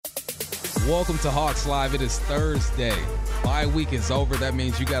Welcome to Hawks Live. It is Thursday. Bye week is over. That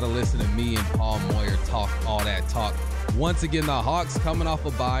means you got to listen to me and Paul Moyer talk all that talk. Once again, the Hawks coming off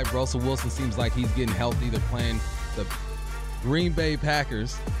a bye. Russell Wilson seems like he's getting healthy. They're playing the Green Bay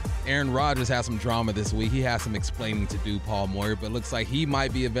Packers. Aaron Rodgers has some drama this week. He has some explaining to do, Paul Moyer, but looks like he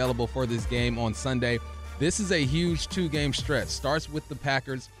might be available for this game on Sunday. This is a huge two-game stretch. Starts with the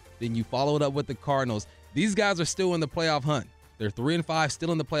Packers, then you follow it up with the Cardinals. These guys are still in the playoff hunt. They're 3-5,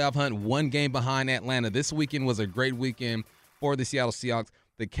 still in the playoff hunt, one game behind Atlanta. This weekend was a great weekend for the Seattle Seahawks.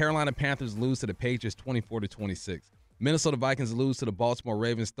 The Carolina Panthers lose to the Patriots 24-26. Minnesota Vikings lose to the Baltimore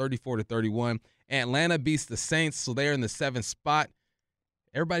Ravens 34-31. Atlanta beats the Saints, so they're in the 7th spot.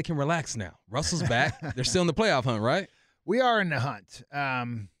 Everybody can relax now. Russell's back. They're still in the playoff hunt, right? We are in the hunt.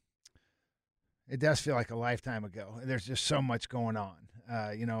 It does feel like a lifetime ago. There's just so much going on.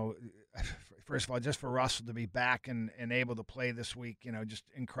 First of all, just for Russell to be back and able to play this week, just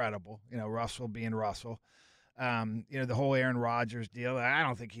incredible. Russell being Russell. The whole Aaron Rodgers deal, I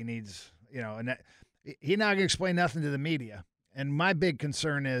don't think he needs, he's not going to explain nothing to the media. And my big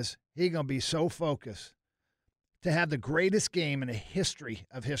concern is he's going to be so focused to have the greatest game in the history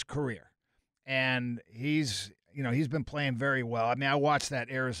of his career. And he's been playing very well. I mean, I watched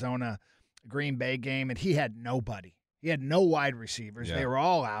that Arizona Green Bay game, and he had nobody. He had no wide receivers. Yeah. They were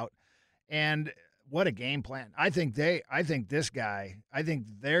all out. And what a game plan. I think their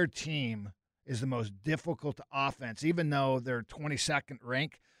team is the most difficult offense. Even though they're 22nd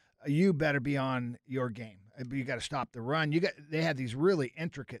ranked, you better be on your game. You got to stop the run. They have these really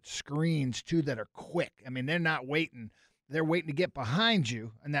intricate screens, too, that are quick. I mean, they're not waiting. They're waiting to get behind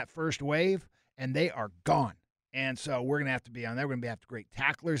you in that first wave, and they are gone. And so we're going to have to be on there. We're going to have great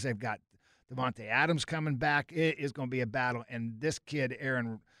tacklers. They've got Devontae Adams coming back. It is going to be a battle. And this kid,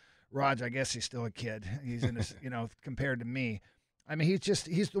 Aaron Rodgers, I guess he's still a kid. He's in this, compared to me. I mean,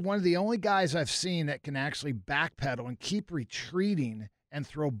 he's one of the only guys I've seen that can actually backpedal and keep retreating and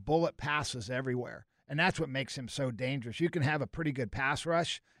throw bullet passes everywhere. And that's what makes him so dangerous. You can have a pretty good pass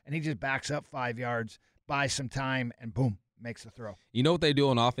rush, and he just backs up 5 yards, buys some time, and boom, makes the throw. You know what they do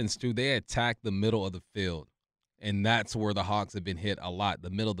on offense, too? They attack the middle of the field, and that's where the Hawks have been hit a lot, the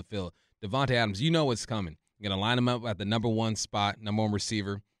middle of the field. Devontae Adams, you know what's coming. You're going to line him up at the number one spot, number one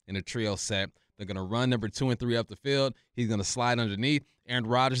receiver in a trio set. They're going to run number 2 and 3 up the field. He's going to slide underneath. Aaron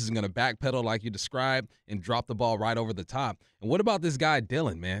Rodgers is going to backpedal like you described and drop the ball right over the top. And what about this guy,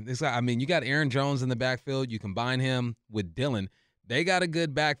 Dillon, man? This guy, you got Aaron Jones in the backfield. You combine him with Dillon. They got a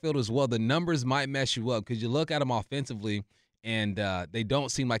good backfield as well. The numbers might mess you up because you look at them offensively, and they don't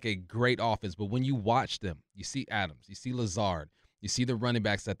seem like a great offense. But when you watch them, you see Adams, you see Lazard, you see the running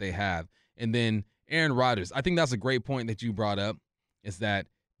backs that they have. And then Aaron Rodgers, I think that's a great point that you brought up, is that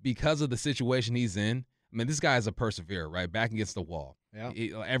because of the situation he's in, this guy is a perseverer, right? Back against the wall. Yeah.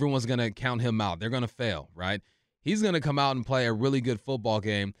 Everyone's going to count him out. They're going to fail, right? He's going to come out and play a really good football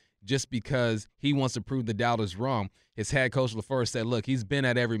game just because he wants to prove the doubters wrong. His head coach LaFleur said, look, he's been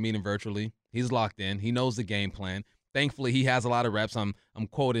at every meeting virtually. He's locked in. He knows the game plan. Thankfully, he has a lot of reps. I'm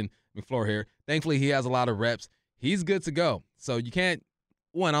quoting LaFleur here. Thankfully, he has a lot of reps. He's good to go. So you can't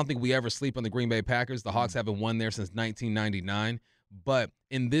 – I don't think we ever sleep on the Green Bay Packers. The Hawks haven't won there since 1999. But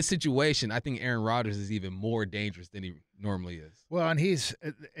in this situation, I think Aaron Rodgers is even more dangerous than he normally is. Well, and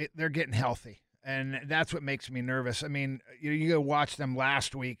they're getting healthy, and that's what makes me nervous. I mean, you go watch them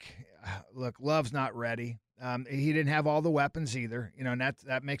last week. Look, Love's not ready. He didn't have all the weapons either, and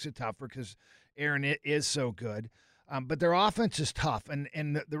that makes it tougher because Aaron is so good. But their offense is tough,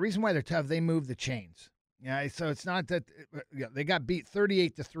 and the reason why they're tough, they move the chains. Yeah, so it's not that they got beat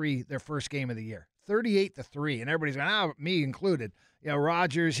 38-3 their first game of the year. 38-3, and everybody's going, me included.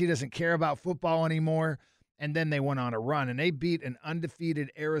 Rodgers, he doesn't care about football anymore. And then they went on a run, and they beat an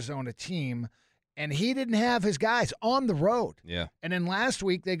undefeated Arizona team, and he didn't have his guys on the road. Yeah. And then last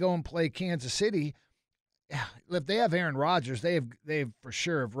week they go and play Kansas City. If they have Aaron Rodgers, they for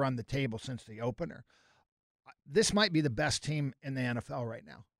sure have run the table since the opener. This might be the best team in the NFL right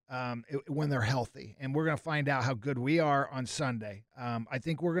now. When they're healthy. And we're going to find out how good we are on Sunday. I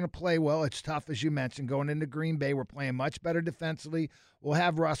think we're going to play well. It's tough, as you mentioned. Going into Green Bay, we're playing much better defensively. We'll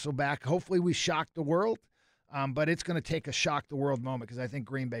have Russell back. Hopefully we shock the world. But it's going to take a shock-the-world moment because I think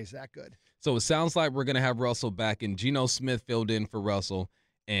Green Bay's that good. So it sounds like we're going to have Russell back, and Geno Smith filled in for Russell.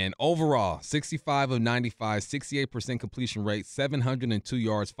 And overall, 65 of 95, 68% completion rate, 702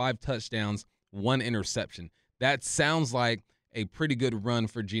 yards, 5 touchdowns, 1 interception. That sounds like a pretty good run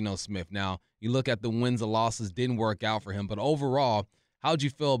for Geno Smith. Now, you look at the wins and losses, didn't work out for him. But overall, how'd you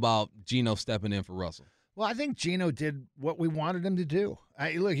feel about Geno stepping in for Russell? Well, I think Geno did what we wanted him to do.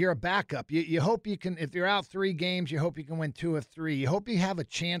 Look, you're a backup. You hope you can, if you're out 3 games, you hope you can win 2 of 3. You hope you have a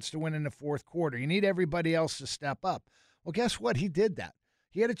chance to win in the fourth quarter. You need everybody else to step up. Well, guess what? He did that.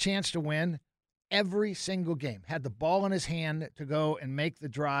 He had a chance to win every single game, had the ball in his hand to go and make the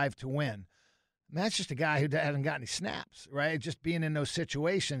drive to win. And that's just a guy who hasn't got any snaps, right? Just being in those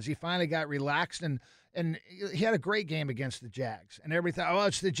situations. He finally got relaxed, and he had a great game against the Jags. And everybody thought, oh,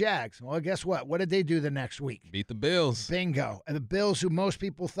 it's the Jags. Well, guess what? What did they do the next week? Beat the Bills. Bingo. And the Bills, who most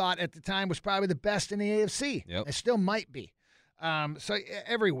people thought at the time was probably the best in the AFC. Yep. It still might be. So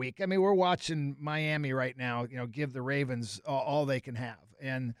every week, I mean, we're watching Miami right now, give the Ravens all they can have.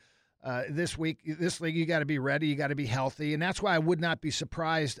 And this week, this league, you got to be ready. You got to be healthy. And that's why I would not be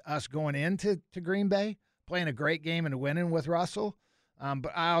surprised us going into Green Bay, playing a great game and winning with Russell.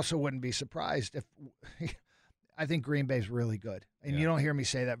 But I also wouldn't be surprised if I think Green Bay's really good. And you don't hear me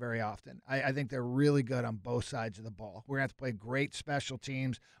say that very often. I think they're really good on both sides of the ball. We're going to have to play great special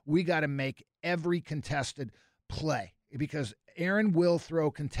teams. We got to make every contested play because Aaron will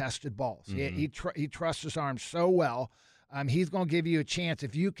throw contested balls. Mm-hmm. He trusts his arm so well. He's going to give you a chance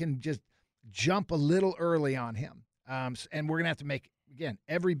if you can just jump a little early on him. And we're going to have to make, again,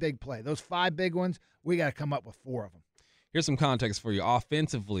 every big play. Those 5 big ones, we got to come up with 4 of them. Here's some context for you.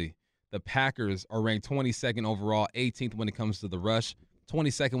 Offensively, the Packers are ranked 22nd overall, 18th when it comes to the rush,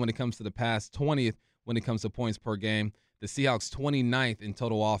 22nd when it comes to the pass, 20th when it comes to points per game. The Seahawks 29th in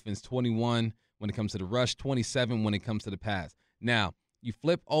total offense, 21 when it comes to the rush, 27 when it comes to the pass. Now, you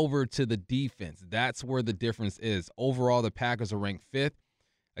flip over to the defense. That's where the difference is. Overall, the Packers are ranked 5th.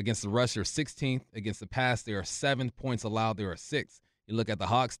 Against the rush, they're 16th. Against the pass, they are 7th. Points allowed, they are 6th. You look at the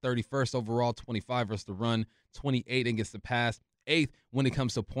Hawks, 31st overall, 25 versus the run, 28 against the pass, 8th when it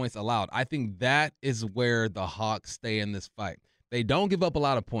comes to points allowed. I think that is where the Hawks stay in this fight. They don't give up a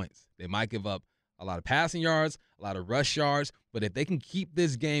lot of points. They might give up a lot of passing yards, a lot of rush yards, but if they can keep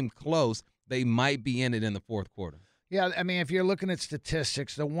this game close, they might be in it in the fourth quarter. Yeah, I mean, if you're looking at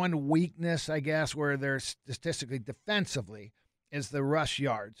statistics, the one weakness, I guess, where they're statistically defensively is the rush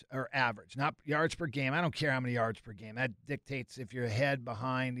yards or average, not yards per game. I don't care how many yards per game. That dictates if you're ahead,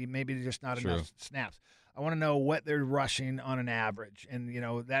 behind, maybe there's just not enough snaps. I want to know what they're rushing on an average. And,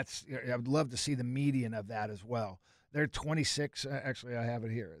 that's – I would love to see the median of that as well. They're 26 – actually, I have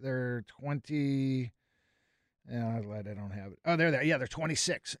it here. They're 20 – I don't have it. Oh, they're there. Yeah, they're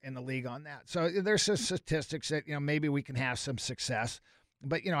 26 in the league on that. So there's some statistics that, maybe we can have some success.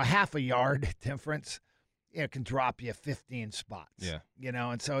 But, a half a yard difference – can drop you 15 spots. Yeah.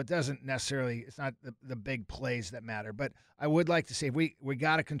 And so it doesn't necessarily, it's not the big plays that matter. But I would like to see if we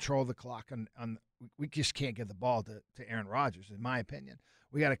got to control the clock on we just can't give the ball to Aaron Rodgers, in my opinion.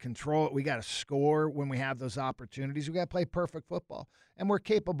 We got to control it. We got to score when we have those opportunities. We got to play perfect football, and we're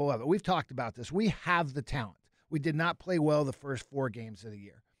capable of it. We've talked about this. We have the talent. We did not play well the first 4 games of the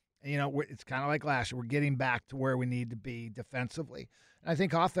year. And, it's kind of like last year. We're getting back to where we need to be defensively. And I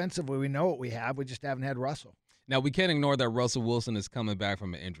think offensively, we know what we have. We just haven't had Russell. Now, we can't ignore that Russell Wilson is coming back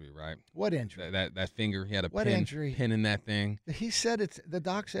from an injury, right? What injury? That finger. He had a injury? pin in that thing. He said the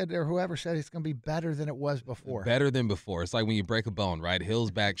doc said, or whoever said it's going to be better than it was before. Better than before. It's like when you break a bone, right? It heals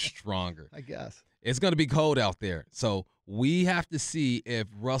back stronger. I guess. It's going to be cold out there. So we have to see if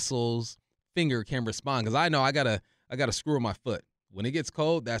Russell's finger can respond. Because I know I got a screw in my foot. When it gets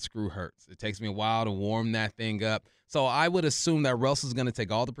cold, that screw hurts. It takes me a while to warm that thing up. So I would assume that Russell's going to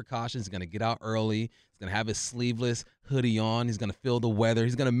take all the precautions. He's going to get out early. He's going to have his sleeveless hoodie on. He's going to feel the weather.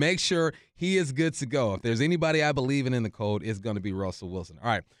 He's going to make sure he is good to go. If there's anybody I believe in the cold, it's going to be Russell Wilson. All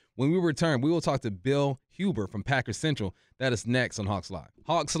right, when we return, we will talk to Bill Huber from Packers Central. That is next on Hawks Live.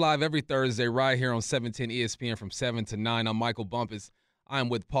 Hawks Live every Thursday right here on 710 ESPN from 7 to 9. I'm Michael Bumpus. I'm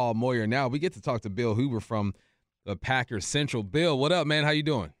with Paul Moyer. Now we get to talk to Bill Huber from the Packers Central. Bill, what up, man? How you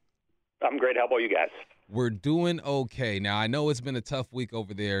doing? I'm great. How about you guys? We're doing okay. Now, I know it's been a tough week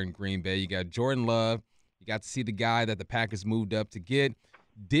over there in Green Bay. You got Jordan Love. You got to see the guy that the Packers moved up to get.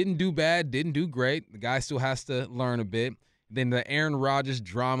 Didn't do bad, didn't do great. The guy still has to learn a bit. Then the Aaron Rodgers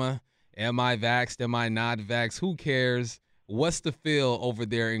drama. Am I vaxxed? Am I not vaxxed? Who cares? What's the feel over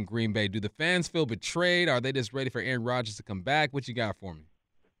there in Green Bay? Do the fans feel betrayed? Are they just ready for Aaron Rodgers to come back? What you got for me?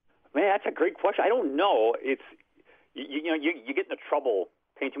 Man, that's a great question. I don't know. It's you get into trouble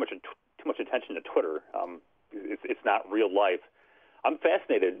paying too much attention to Twitter. It's not real life. I'm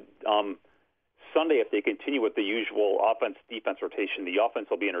fascinated. Sunday, if they continue with the usual offense-defense rotation, the offense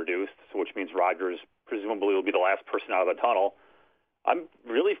will be introduced, which means Rodgers presumably will be the last person out of the tunnel. I'm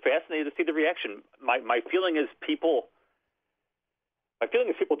really fascinated to see the reaction. My feeling is people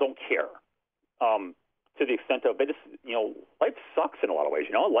don't care. To the extent of, life sucks in a lot of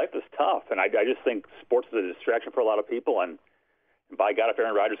ways. Life is tough, and I just think sports is a distraction for a lot of people, and And by God, if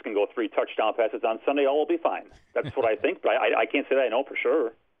Aaron Rodgers can go 3 touchdown passes on Sunday, all will be fine. That's what I think, but I can't say that I know for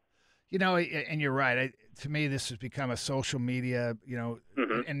sure. You know, and you're right. To me, this has become a social media,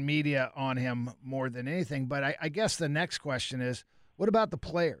 and media on him more than anything. But I guess the next question is, what about the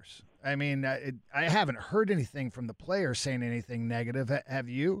players? I mean, I haven't heard anything from the players saying anything negative. Have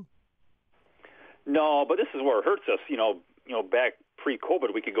you? No, but this is where it hurts us. Back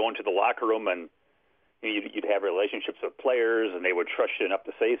pre-COVID, we could go into the locker room and you'd have relationships with players, and they would trust you enough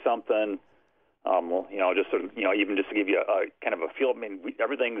to say something. Even just to give you a kind of a feel. I mean,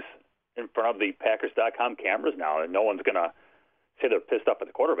 everything's in front of the Packers.com cameras now, and no one's going to say they're pissed off at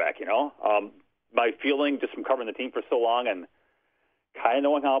the quarterback, My feeling, just from covering the team for so long and kind of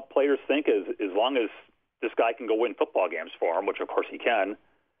knowing how players think, is as long as this guy can go win football games for him, which of course he can,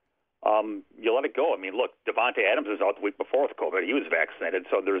 you let it go. I mean, look, Davante Adams was out the week before with COVID. He was vaccinated,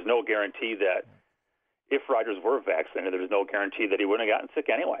 so there's no guarantee that if Rodgers were vaccinated, there's no guarantee that he wouldn't have gotten sick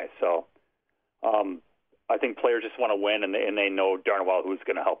anyway. So I think players just want to win, and they know darn well who's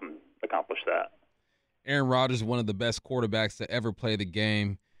going to help them accomplish that. Aaron Rodgers is one of the best quarterbacks to ever play the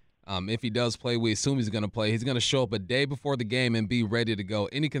game. If he does play, we assume he's going to play. He's going to show up a day before the game and be ready to go.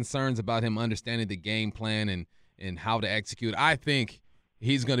 Any concerns about him understanding the game plan and how to execute? I think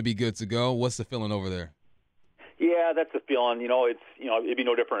he's going to be good to go. What's the feeling over there? Yeah, that's the feeling. It'd be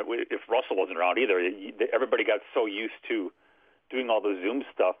no different if Russell wasn't around either. Everybody got so used to doing all the Zoom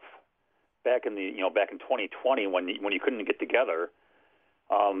stuff back in 2020 when you couldn't get together.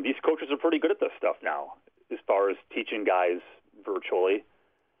 These coaches are pretty good at this stuff now, as far as teaching guys virtually.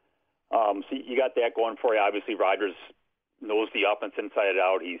 So you got that going for you. Obviously, Rodgers knows the offense inside and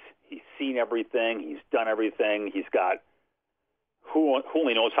out. He's seen everything. He's done everything. He's got who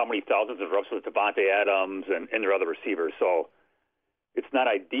only knows how many thousands of reps with Davante Adams and their other receivers. So it's not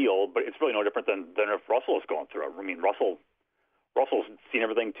ideal, but it's really no different than if Russell is going through it. I mean, Russell's seen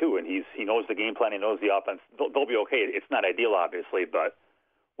everything too, and he knows the game plan. He knows the offense. They'll be okay. It's not ideal, obviously, but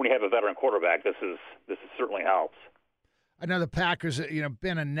when you have a veteran quarterback, this certainly helps. I know the Packers,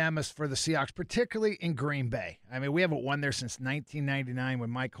 been a nemesis for the Seahawks, particularly in Green Bay. I mean, we haven't won there since 1999 when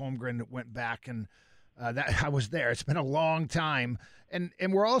Mike Holmgren went back, and that I was there. It's been a long time, and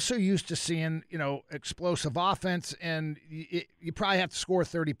we're also used to seeing explosive offense, and you probably have to score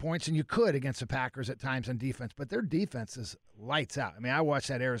 30 points, and you could against the Packers at times on defense, but their defense is lights out. I mean, I watched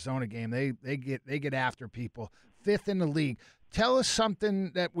that Arizona game. They get after people. 5th in the league. Tell us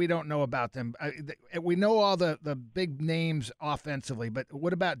something that we don't know about them. We know all the big names offensively, but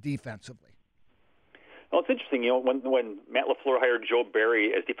what about defensively? Well, it's interesting. When Matt LaFleur hired Joe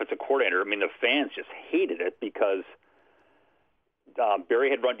Barry as defensive coordinator, I mean, the fans just hated it because Barry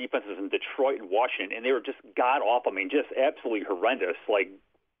had run defenses in Detroit and Washington, and they were just god-awful. I mean, just absolutely horrendous. Like,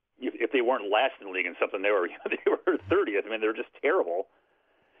 if they weren't last in the league in something, they were 30th. I mean, they were just terrible.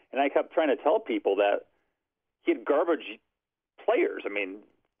 And I kept trying to tell people that he had garbage players. I mean,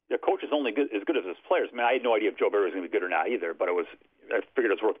 the coach is only as good as his players. I mean, I had no idea if Joe Barry was going to be good or not either, but I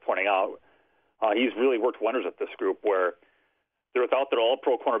figured it was worth pointing out. He's really worked wonders with this group where they're without their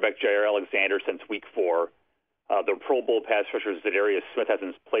all-pro cornerback Jair Alexander since week 4. Their Pro Bowl pass rushers Zadarius Smith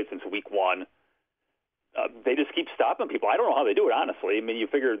hasn't played since week 1. They just keep stopping people. I don't know how they do it, honestly. I mean, you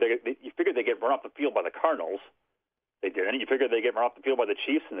figure they get run off the field by the Cardinals. They didn't. You figure they get run off the field by the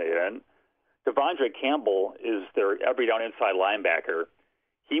Chiefs, and they didn't. Devondre Campbell is their every down inside linebacker.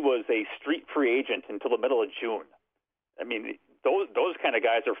 He was a street free agent until the middle of June. I mean, those kind of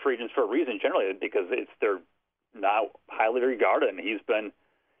guys are free agents for a reason generally because they're now highly regarded, and he's been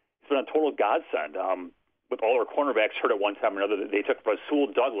a total godsend. With all their cornerbacks hurt at one time or another, they took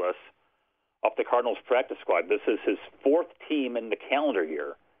Rasul Douglas off the Cardinals practice squad. This is his 4th team in the calendar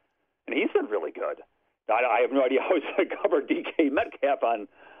year, and he's been really good. I have no idea how he's going to cover DK Metcalf on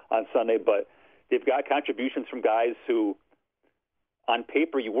Sunday, but they've got contributions from guys who, on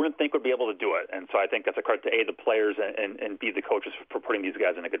paper, you wouldn't think would be able to do it. And so I think that's a credit to A, the players, and B, the coaches for putting these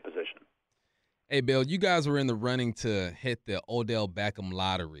guys in a good position. Hey, Bill, you guys were in the running to hit the Odell Beckham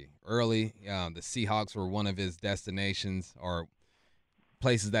lottery early. The Seahawks were one of his destinations or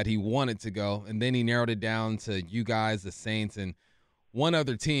places that he wanted to go, and then he narrowed it down to you guys, the Saints, and one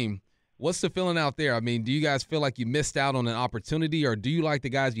other team. What's the feeling out there? I mean, do you guys feel like you missed out on an opportunity, or do you like the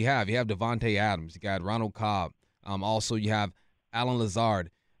guys you have? You have Davante Adams. You got Ronald Cobb. Also, you have Alan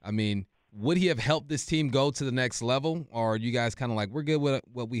Lazard. I mean, would he have helped this team go to the next level, or are you guys kind of like, we're good with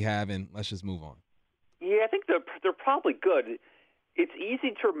what we have, and let's just move on? Yeah, I think they're probably good. It's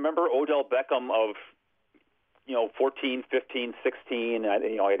easy to remember Odell Beckham of 14, 15, 16.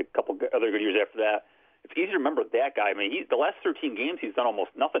 I had a couple other good years after that. It's easy to remember that guy. I mean, the last 13 games, he's done almost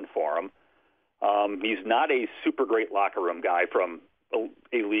nothing for him. He's not a super great locker room guy from a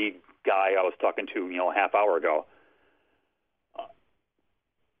league guy I was talking to, a half hour ago.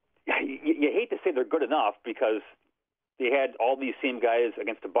 You hate to say they're good enough because they had all these same guys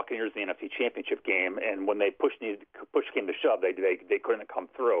against the Buccaneers in the NFC Championship game, and when they push came to shove, they couldn't come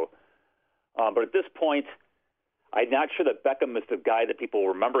through. But at this point, I'm not sure that Beckham is the guy that people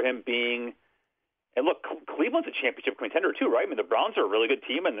remember him being. And look, Cleveland's a championship contender too, right? I mean, the Browns are a really good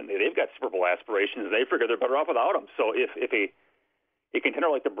team, and they've got Super Bowl aspirations. They figure they're better off without him. So if a contender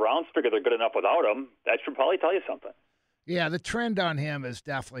like the Browns figure they're good enough without him, that should probably tell you something. Yeah, the trend on him is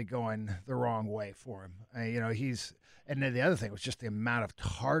definitely going the wrong way for him. And then the other thing was just the amount of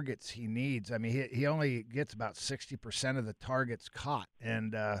targets he needs. I mean, he only gets about 60% of the targets caught,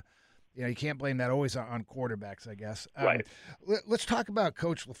 and you can't blame that always on quarterbacks, I guess. Right. Let's talk about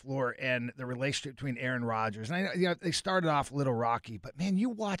Coach LaFleur and the relationship between Aaron Rodgers. And I know they started off a little rocky, but man, you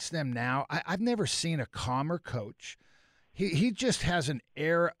watch them now. I've never seen a calmer coach. He just has an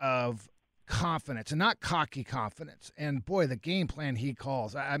air of confidence and not cocky confidence. And boy, the game plan he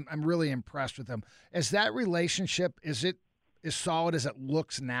calls, I'm really impressed with him. Is that relationship, is it as solid as it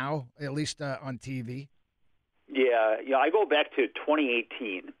looks now, at least on TV? Yeah, I go back to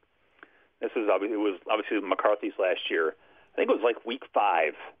 2018. It was obviously McCarthy's last year. I think it was like week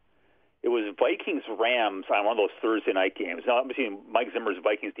 5. It was Vikings-Rams on one of those Thursday night games. Now, obviously, Mike Zimmer's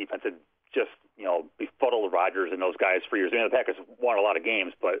Vikings defense had just, befuddled Rodgers and those guys for years. I mean, the Packers won a lot of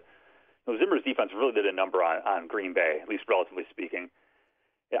games, but Zimmer's defense really did a number on Green Bay, at least relatively speaking.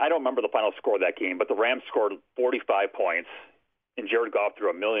 I don't remember the final score of that game, but the Rams scored 45 points, and Jared Goff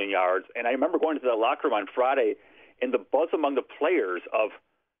threw 1,000,000 yards. And I remember going to the locker room on Friday, and the buzz among the players of,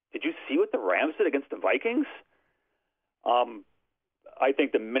 did you see what the Rams did against the Vikings? I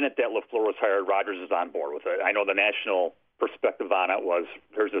think the minute that LaFleur was hired, Rodgers is on board with it. I know the national perspective on it was,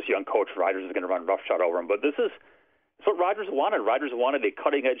 there's this young coach, Rodgers is going to run roughshod over him. But this is what Rodgers wanted. Rodgers wanted a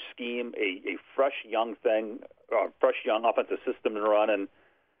cutting-edge scheme, a fresh young offensive system to run, and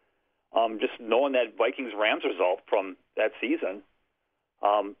just knowing that Vikings-Rams result from that season,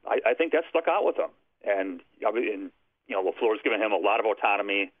 I think that stuck out with him. And LaFleur's given him a lot of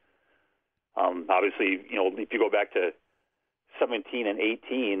autonomy. Obviously, if you go back to 17 and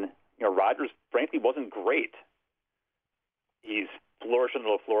 18, Rodgers frankly wasn't great. He's flourishing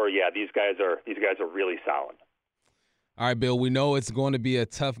to LaFleur. Yeah, these guys are really solid. All right, Bill, we know it's going to be a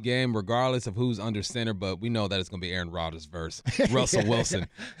tough game regardless of who's under center, but we know that it's going to be Aaron Rodgers versus Russell Wilson.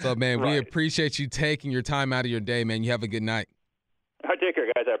 So, man, we appreciate you taking your time out of your day, man. You have a good night. All right, take care,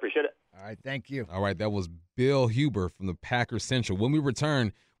 guys. I appreciate it. All right, thank you. All right, that was Bill Huber from the Packers Central. When we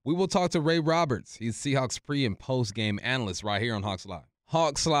return, we will talk to Ray Roberts. He's Seahawks pre- and post-game analyst right here on Hawks Live.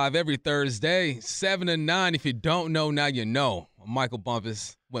 Hawks Live every Thursday, 7 to 9. If you don't know, now you know. I'm Michael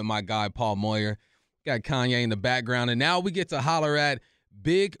Bumpus with my guy, Paul Moyer. Got Kanye in the background. And now we get to holler at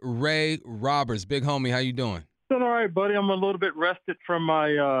Big Ray Roberts. Big homie, how you doing? Doing all right, buddy. I'm a little bit rested from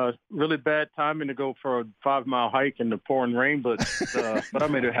my really bad timing to go for a 5-mile hike in the pouring rain, but I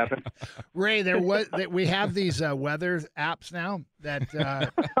made it happen. Ray, we have these weather apps now that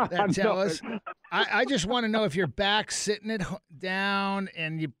tell us. I just want to know if you're back sitting it down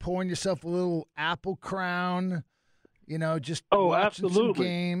and you're pouring yourself a little apple crown, just watching absolutely. some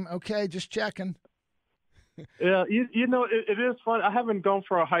game. Okay, just checking. Yeah, it is fun. I haven't gone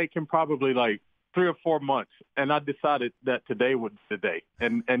for a hike in probably like 3 or 4 months, and I decided that today was the day.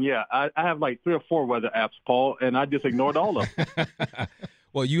 And yeah, I have like 3 or 4 weather apps, Paul, and I just ignored all of them.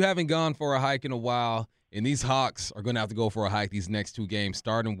 Well, you haven't gone for a hike in a while, and these Hawks are going to have to go for a hike these next 2 games,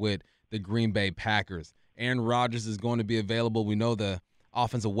 starting with the Green Bay Packers. Aaron Rodgers is going to be available. We know the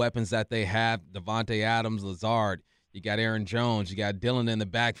offensive weapons that they have, Davante Adams, Lazard. You got Aaron Jones. You got Dillon in the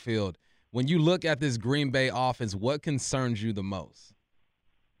backfield. When you look at this Green Bay offense, what concerns you the most?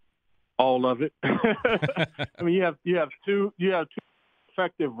 All of it. I mean, you have two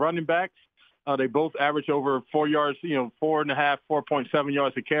effective running backs. They both average over 4 yards, 4.5, 4.7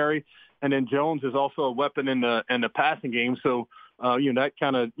 yards a carry, and then Jones is also a weapon in the passing game. So that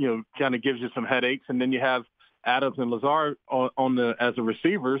kind of gives you some headaches. And then you have Adams and Lazard as the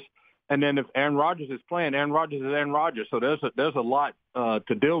receivers. And then if Aaron Rodgers is playing, Aaron Rodgers is Aaron Rodgers. So there's a lot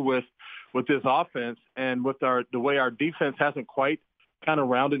to deal with this offense, and with the way our defense hasn't quite kind of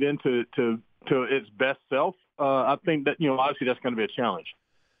rounded into its best self. I think that obviously that's going to be a challenge.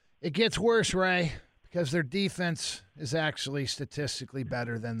 It gets worse, Ray, because their defense is actually statistically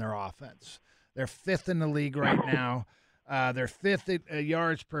better than their offense. They're 5th in the league right now. They're 5th at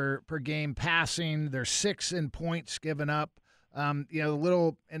yards per game passing. They're 6th in points given up. A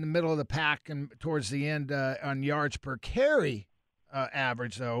little in the middle of the pack and towards the end on yards per carry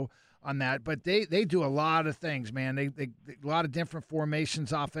average, though. on that. But they do a lot of things, man. They a lot of different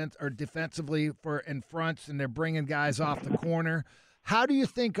formations, offense or defensively for in fronts, and they're bringing guys off the corner. How do you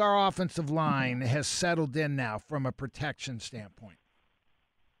think our offensive line has settled in now from a protection standpoint?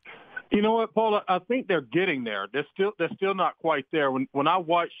 You know what, Paul? I think they're getting there. They're still not quite there. When I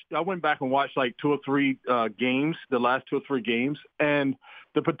went back and watched like 2 or 3 games, the last 2 or 3 games, and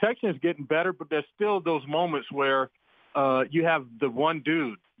the protection is getting better. But there's still those moments where you have the one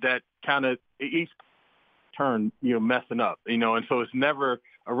dude that kind of each turn, messing up, and so it's never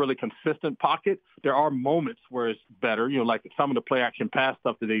a really consistent pocket. There are moments where it's better, like some of the play action pass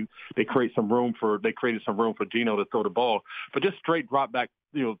stuff that they created some room for Geno to throw the ball, but just straight drop back,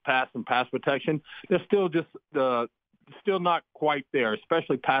 pass and pass protection. They're still just still not quite there,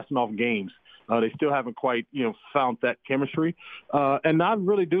 especially passing off games. They still haven't quite, found that chemistry. And I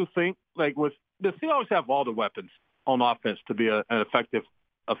really do think like with the Seahawks have all the weapons on offense to be an effective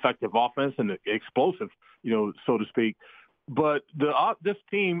offense and explosive, so to speak. But this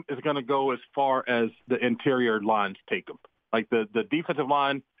team is going to go as far as the interior lines take them. Like the defensive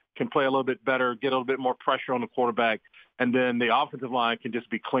line can play a little bit better, get a little bit more pressure on the quarterback, and then the offensive line can just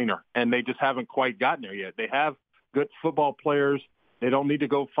be cleaner. And they just haven't quite gotten there yet. They have good football players. They don't need to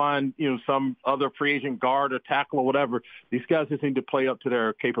go find, some other free agent guard or tackle or whatever. These guys just need to play up to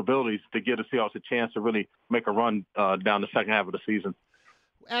their capabilities to give the Seahawks a chance to really make a run down the second half of the season.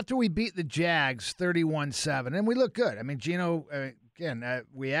 After we beat the Jags 31-7, and we look good. I mean, Geno, again,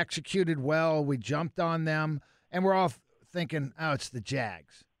 we executed well. We jumped on them, and we're all thinking, oh, it's the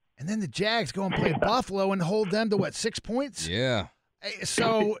Jags. And then the Jags go and play Buffalo and hold them to, 6 points? Yeah.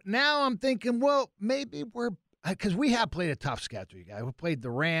 So now I'm thinking, well, maybe we're – because we have played a tough schedule, you guys. We played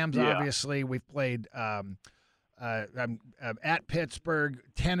the Rams, obviously. We've played at Pittsburgh,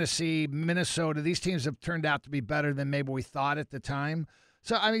 Tennessee, Minnesota. These teams have turned out to be better than maybe we thought at the time.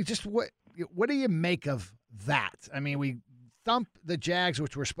 So, I mean, just what do you make of that? I mean, we thumped the Jags,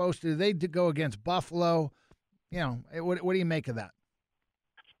 which we're supposed to. They did go against Buffalo. What do you make of that?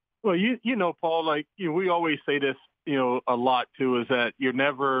 Well, Paul, like we always say this, a lot too, is that it's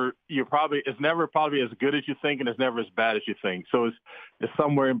never probably as good as you think, and it's never as bad as you think. So it's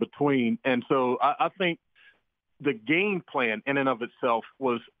somewhere in between. And so I think the game plan in and of itself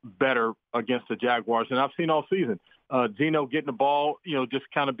was better against the Jaguars than I've seen all season. Geno getting the ball, just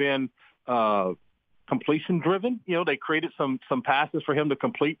kind of been completion driven. They created some passes for him to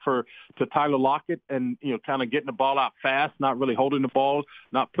complete to Tyler Lockett and, kind of getting the ball out fast, not really holding the ball,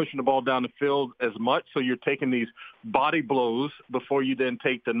 not pushing the ball down the field as much. So you're taking these body blows before you then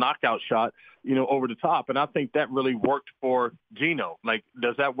take the knockout shot, over the top. And I think that really worked for Geno. Like,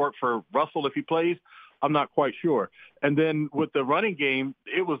 does that work for Russell if he plays? I'm not quite sure. And then with the running game,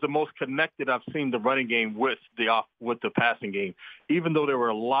 it was the most connected I've seen the running game with the passing game. Even though there were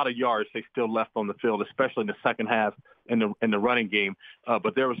a lot of yards, they still left on the field, especially in the second half in the running game.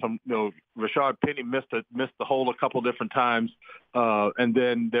 But there was some, Rashard Penny missed the hole a couple different times, and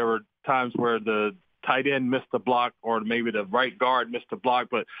then there were times where the tight end missed the block, or maybe the right guard missed the block.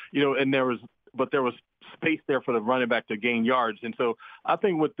 But there was space there for the running back to gain yards. And so I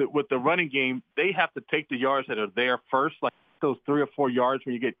think with the running game, they have to take the yards that are there first, like those 3 or 4 yards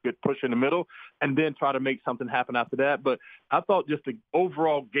when you get good push in the middle, and then try to make something happen after that. But I thought just the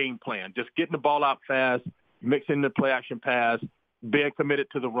overall game plan, just getting the ball out fast, mixing the play action pass, being committed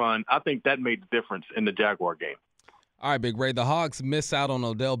to the run, I think that made the difference in the Jaguar game. All right, Big Ray, the Hawks miss out on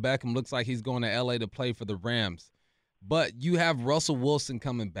Odell Beckham. Looks like he's going to L.A. to play for the Rams. But you have Russell Wilson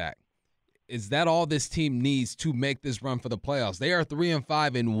coming back. Is that all this team needs to make this run for the playoffs? They are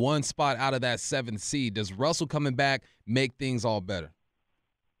 3-5 in one spot out of that 7th seed. Does Russell coming back make things all better?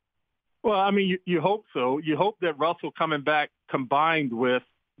 Well, I mean, you hope so. You hope that Russell coming back combined with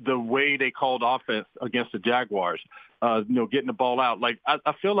the way they called offense against the Jaguars, getting the ball out. Like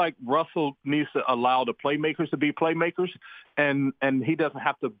I feel like Russell needs to allow the playmakers to be playmakers, and he doesn't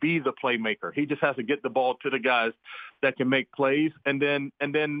have to be the playmaker. He just has to get the ball to the guys that can make plays, and then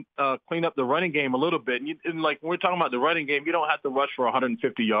clean up the running game a little bit. And like when we're talking about the running game, you don't have to rush for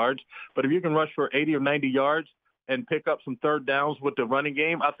 150 yards, but if you can rush for 80 or 90 yards and pick up some third downs with the running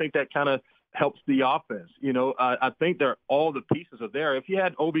game, I think that kind of helps the offense. I think all the pieces are there. If you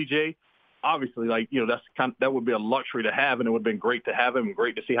had OBJ, obviously, that would be a luxury to have, and it would have been great to have him and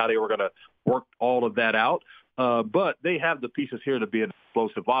great to see how they were going to work all of that out. But they have the pieces here to be an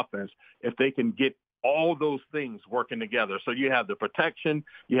explosive offense if they can get all those things working together. So you have the protection,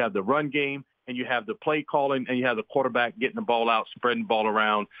 you have the run game, and you have the play calling, and you have the quarterback getting the ball out, spreading the ball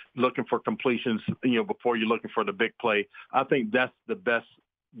around, looking for completions, before you're looking for the big play. I think that's the best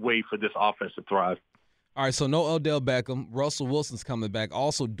way for this offense to thrive. All right, so no Odell Beckham. Russell Wilson's coming back.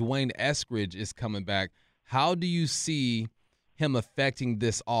 Also, Dwayne Eskridge is coming back. How do you see him affecting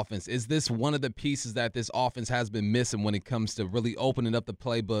this offense? Is this one of the pieces that this offense has been missing when it comes to really opening up the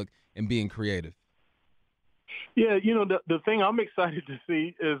playbook and being creative? Yeah, the thing I'm excited to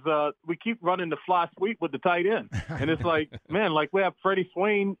see is we keep running the fly sweep with the tight end. And it's like, man, like we have Freddie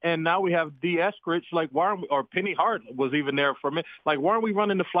Swain and now we have D. Eskridge. Like, why aren't we, or Penny Hart was even there for a minute. Like, why aren't we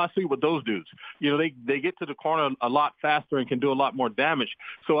running the fly sweep with those dudes? They get to the corner a lot faster and can do a lot more damage.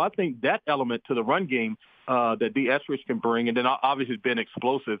 So I think that element to the run game that D. Eskridge can bring, and then obviously it's been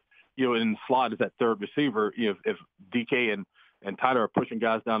explosive, in the slot as that third receiver. If DK and Tyler are pushing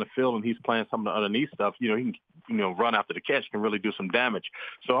guys down the field and he's playing some of the underneath stuff, he can, run after the catch, can really do some damage.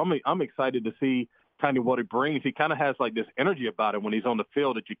 So I'm excited to see kind of what he brings. He kind of has like this energy about him when he's on the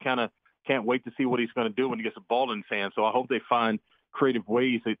field that you kind of can't wait to see what he's going to do when he gets the ball in his hand. So I hope they find creative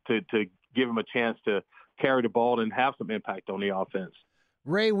ways to give him a chance to carry the ball and have some impact on the offense.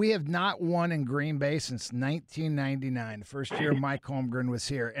 Ray, we have not won in Green Bay since 1999, the first year Mike Holmgren was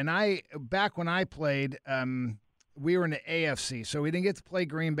here. And back when I played, we were in the AFC, so we didn't get to play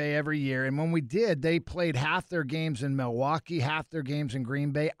Green Bay every year. And when we did, they played half their games in Milwaukee, half their games in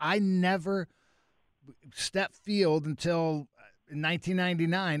Green Bay. I never stepped field until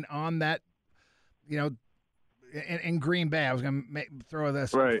 1999 on that, in Green Bay. I was going to throw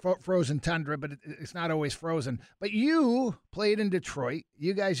this frozen tundra, but it's not always frozen. But you played in Detroit.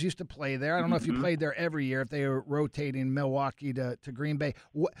 You guys used to play there. I don't know if you played there every year, if they were rotating Milwaukee to Green Bay.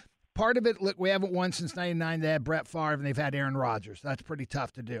 Part of it, look, we haven't won since 99. They had Brett Favre, and they've had Aaron Rodgers. That's pretty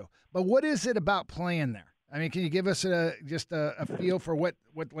tough to do. But what is it about playing there? I mean, can you give us just a feel for what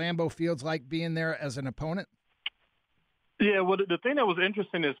Lambeau feels like being there as an opponent? Yeah, well, the thing that was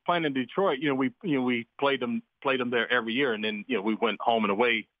interesting is playing in Detroit. We played them there every year, and then we went home and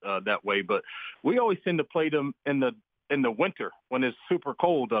away that way. But we always tend to play them in the winter when it's super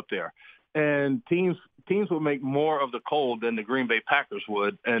cold up there. And teams would make more of the cold than the Green Bay Packers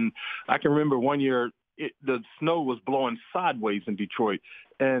would. And I can remember one year the snow was blowing sideways in Detroit,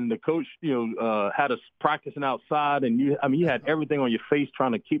 and the coach had us practicing outside, and you had everything on your face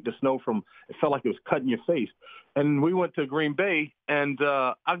trying to keep the snow from. It felt like it was cutting your face. And we went to Green Bay, and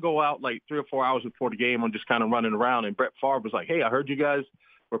I go out like 3 or 4 hours before the game. I'm just kind of running around, and Brett Favre was like, "Hey, I heard you guys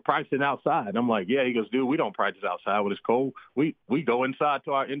were practicing outside." I'm like, "Yeah." He goes, "Dude, we don't practice outside when it's cold. We go inside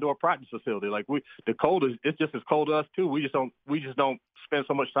to our indoor practice facility. Like the cold it's just as cold to us too. We just don't spend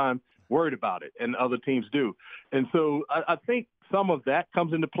so much time worried about it, and other teams do." And so I think some of that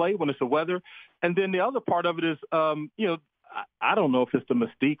comes into play when it's the weather, and then the other part of it is, I don't know if it's the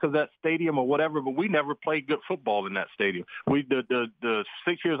mystique of that stadium or whatever, but we never played good football in that stadium. The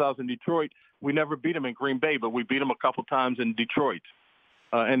 6 years I was in Detroit, we never beat them in Green Bay, but we beat them a couple times in Detroit.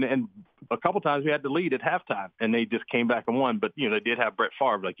 And a couple times we had the lead at halftime, and they just came back and won. But, they did have Brett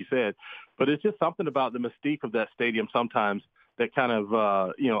Favre, like you said. But it's just something about the mystique of that stadium sometimes that kind of,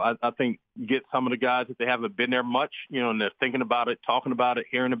 I think get some of the guys that they haven't been there much, and they're thinking about it, talking about it,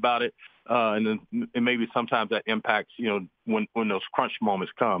 hearing about it. And maybe sometimes that impacts, when those crunch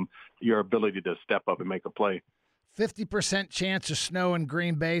moments come, your ability to step up and make a play. 50% chance of snow in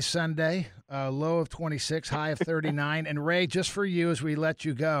Green Bay Sunday, low of 26, high of 39. And Ray, just for you as we let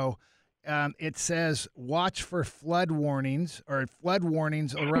you go, it says watch for flood warnings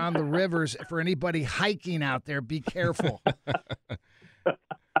around the rivers for anybody hiking out there. Be careful.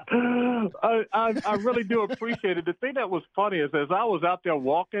 I really do appreciate it. The thing that was funny is as I was out there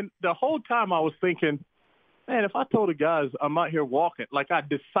walking, the whole time I was thinking, man, if I told the guys I'm out here walking, like I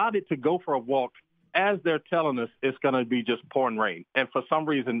decided to go for a walk as they're telling us it's going to be just pouring rain. And for some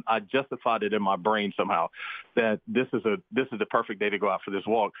reason, I justified it in my brain somehow that this is the perfect day to go out for this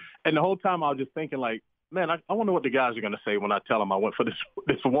walk. And the whole time I was just thinking like, man, I wonder what the guys are going to say when I tell them I went for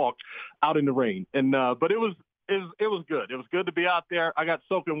this walk out in the rain. And but it was good. It was good to be out there. I got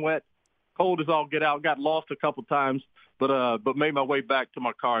soaking wet, cold as all get out, got lost a couple times, but made my way back to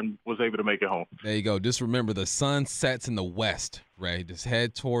my car and was able to make it home. There you go. Just remember the sun sets in the west, Ray. Just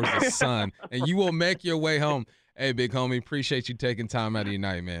head towards the sun, and you will make your way home. Hey, big homie, appreciate you taking time out of your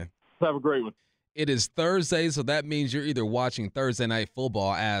night, man. Have a great one. It is Thursday, so that means you're either watching Thursday Night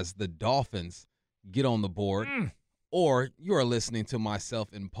Football as the Dolphins get on the board, or you are listening to myself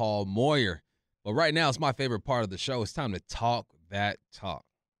and Paul Moyer. But right now, it's my favorite part of the show. It's time to talk that talk.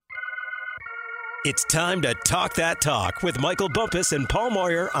 It's time to talk that talk with Michael Bumpus and Paul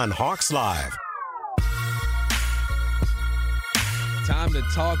Moyer on Hawks Live. Time to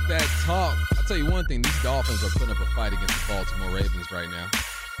talk that talk. I'll tell you one thing. These Dolphins are putting up a fight against the Baltimore Ravens right now.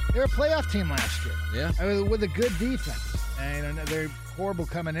 They're a playoff team last year. Yeah. With a good defense. And their horrible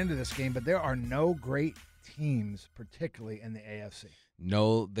coming into this game, but there are no great teams, particularly in the AFC.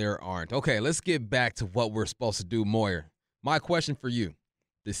 No, there aren't. Okay, let's get back to what we're supposed to do, Moyer. My question for you.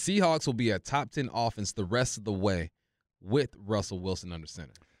 The Seahawks will be a top 10 offense the rest of the way with Russell Wilson under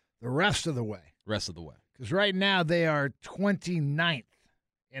center. The rest of the way. Rest of the way. Because right now they are 29th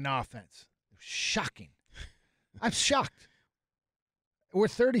in offense. Shocking. I'm shocked. We're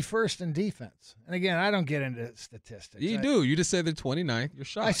 31st in defense. And again, I don't get into statistics. You do. You just said they're 29th. You're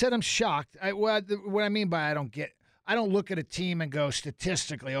shocked. I said I'm shocked. What I mean by I don't look at a team and go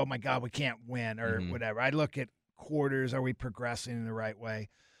statistically, oh, my God, we can't win or whatever. I look at quarters. Are we progressing in the right way?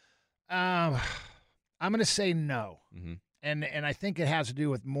 I'm going to say no. Mm-hmm. And I think it has to do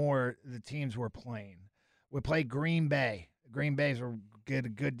with more the teams we're playing. We play Green Bay. Green Bay's a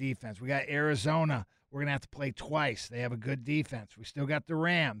good defense. We got Arizona. We're going to have to play twice. They have a good defense. We still got the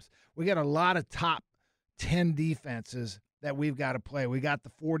Rams. We got a lot of top 10 defenses that we've got to play. We got the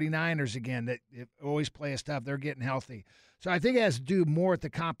 49ers again that always play us tough. They're getting healthy. So I think it has to do more with the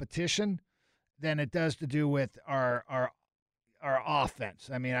competition than it does to do with our offense.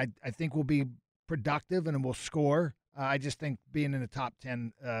 I mean, I think we'll be productive and we'll score. I just think being in the top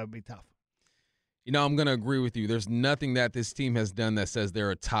 10 will be tough. You know, I'm going to agree with you. There's nothing that this team has done that says they're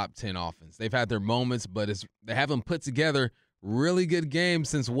a top 10 offense. They've had their moments, but they haven't put together really good games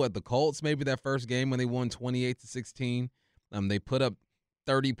since the Colts, maybe that first game when they won 28-16. They put up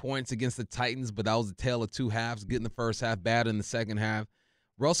 30 points against the Titans, but that was a tale of two halves, getting the first half, bad in the second half.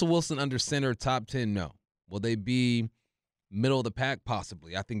 Russell Wilson under center, top 10, no. Will they be middle of the pack?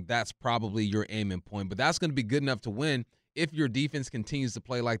 Possibly. I think that's probably your aiming point, but that's going to be good enough to win if your defense continues to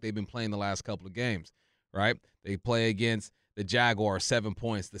play like they've been playing the last couple of games, right? They play against the Jaguars, 7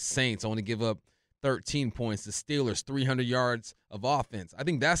 points. The Saints only give up 13 points. The Steelers, 300 yards of offense. I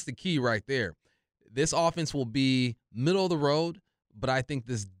think that's the key right there. This offense will be middle of the road, but I think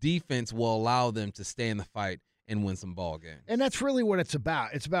this defense will allow them to stay in the fight and win some ball games. And that's really what it's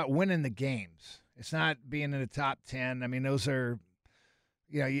about. It's about winning the games. It's not being in the top 10. I mean, those are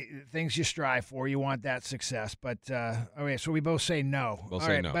things you strive for. You want that success. But, okay, so we both say no. We'll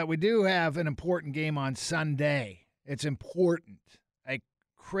say no. But we do have an important game on Sunday. It's important,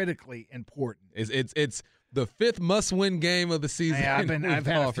 critically important. It's the fifth must-win game of the season. Yeah, I've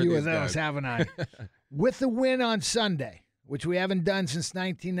had a few of those, haven't I? With the win on Sunday, which we haven't done since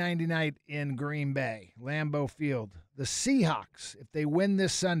 1999 in Green Bay, Lambeau Field, the Seahawks, if they win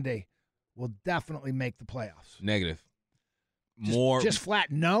this Sunday, will definitely make the playoffs. Negative. Just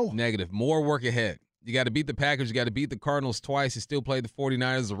flat no? Negative. More work ahead. You got to beat the Packers. You got to beat the Cardinals twice. You still play the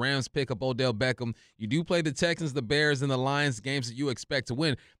 49ers. The Rams pick up Odell Beckham. You do play the Texans, the Bears, and the Lions, games that you expect to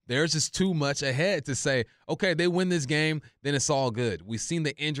win. There's just too much ahead to say, okay, they win this game, then it's all good. We've seen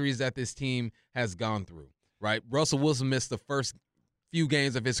the injuries that this team has gone through, right? Russell Wilson missed the first few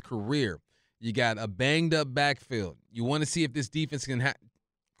games of his career. You got a banged-up backfield. You want to see if this defense can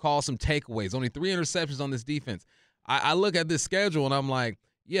call some takeaways. Only 3 interceptions on this defense. I look at this schedule, and I'm like,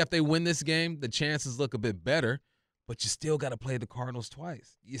 yeah, if they win this game, the chances look a bit better, but you still got to play the Cardinals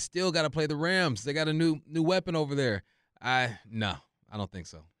twice. You still got to play the Rams. They got a new weapon over there. No, I don't think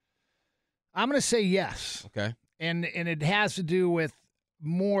so. I'm going to say yes. Okay. And it has to do with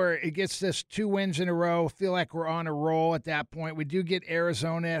more. It gets this 2 wins in a row. Feel like we're on a roll at that point. We do get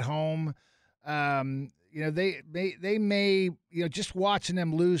Arizona at home. They may, just watching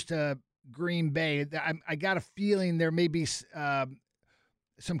them lose to Green Bay, I got a feeling there may be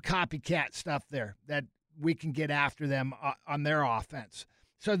some copycat stuff there that we can get after them on their offense.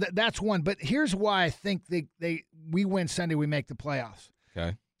 So that's one. But here's why I think we win Sunday, we make the playoffs.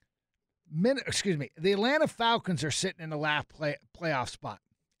 Okay. The Atlanta Falcons are sitting in the last playoff spot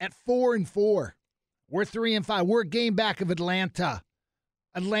at 4-4. We're 3-5. We're a game back of Atlanta.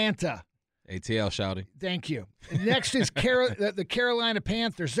 ATL shouting. Thank you. Next is the Carolina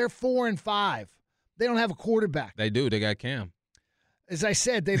Panthers. They're 4-5. They don't have a quarterback. They do. They got Cam. As I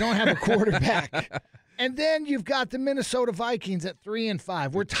said, they don't have a quarterback. And then you've got the Minnesota Vikings at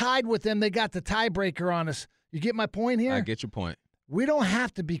 3-5. We're tied with them. They got the tiebreaker on us. You get my point here? I get your point. We don't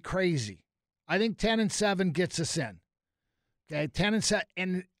have to be crazy. I think 10-7 gets us in. Okay, 10-7,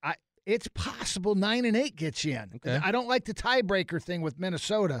 and it's possible 9-8 gets you in. Okay. I don't like the tiebreaker thing with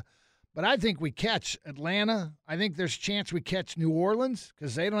Minnesota. But I think we catch Atlanta. I think there's a chance we catch New Orleans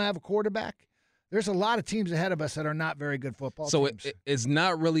because they don't have a quarterback. There's a lot of teams ahead of us that are not very good football teams. So it's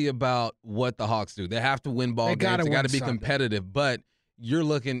not really about what the Hawks do. They have to win ball games. They got to be competitive. But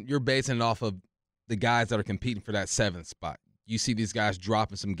you're basing it off of the guys that are competing for that 7th spot. You see these guys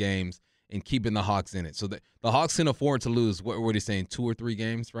dropping some games and keeping the Hawks in it. So the Hawks can afford to lose, what are you saying, 2 or 3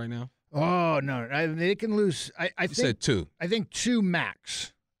 games right now? Oh, no. They can lose. I You think said 2. I think 2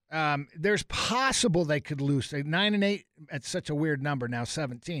 max. There's possible they could lose. 9-8, it's such a weird number now,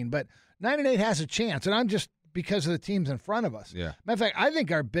 17. But 9-8 has a chance, and I'm just because of the teams in front of us. Yeah. Matter of fact, I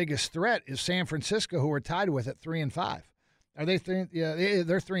think our biggest threat is San Francisco, who are tied with at 3-5. Are they 3? Yeah,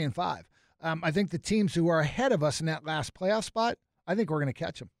 they're 3-5. I think the teams who are ahead of us in that last playoff spot, I think we're going to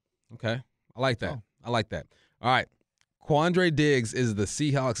catch them. Okay. I like that. Oh. I like that. All right. Quandre Diggs is the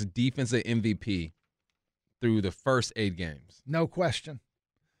Seahawks defensive MVP through the first 8 games. No question.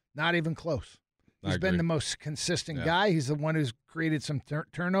 Not even close. He's been the most consistent guy. He's the one who's created some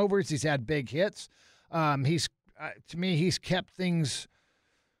turnovers. He's had big hits. He's to me, he's kept things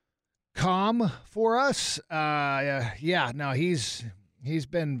calm for us. He's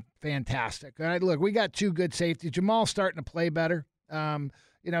been fantastic. Look, we got 2 good safeties. Jamal's starting to play better.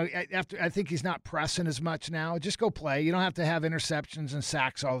 I think he's not pressing as much now. Just go play. You don't have to have interceptions and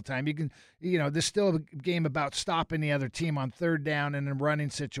sacks all the time. You can, there's still a game about stopping the other team on 3rd down in a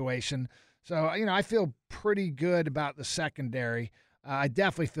running situation. So, I feel pretty good about the secondary. I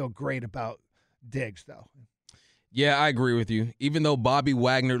definitely feel great about Diggs, though. Yeah, I agree with you. Even though Bobby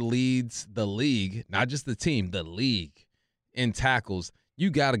Wagner leads the league, not just the team, the league in tackles,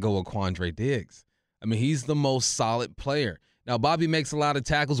 you got to go with Quandre Diggs. I mean, he's the most solid player. Now, Bobby makes a lot of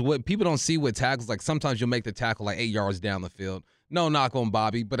tackles. What people don't see with tackles, like sometimes you'll make the tackle like 8 yards down the field. No knock on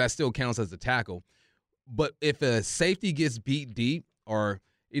Bobby, but that still counts as a tackle. But if a safety gets beat deep or,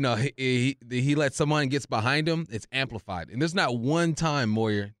 he lets someone gets behind him, it's amplified. And there's not one time,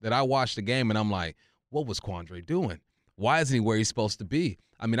 Moyer, that I watched the game and I'm like, what was Quandre doing? Why isn't he where he's supposed to be?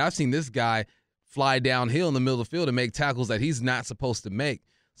 I mean, I've seen this guy fly downhill in the middle of the field and make tackles that he's not supposed to make.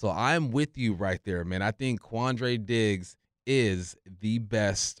 So I'm with you right there, man. I think Quandre Diggs is the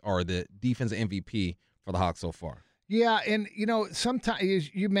best or the defensive MVP for the Hawks so far. Yeah, and,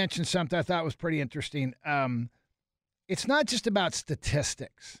 sometimes you mentioned something I thought was pretty interesting. It's not just about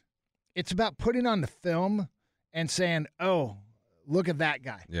statistics. It's about putting on the film and saying, oh, look at that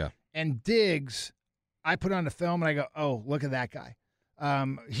guy. Yeah. And Diggs, I put on the film and I go, oh, look at that guy.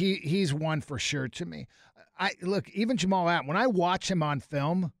 He's one for sure to me. Even Jamal Adams, when I watch him on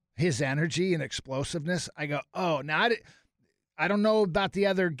film, his energy and explosiveness, I go, oh, now I don't know about the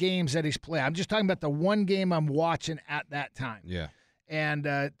other games that he's played. I'm just talking about the one game I'm watching at that time. Yeah. And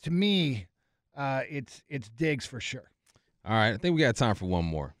to me, it's Diggs for sure. All right. I think we got time for one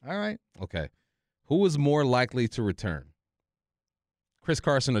more. All right. Okay. Who is more likely to return? Chris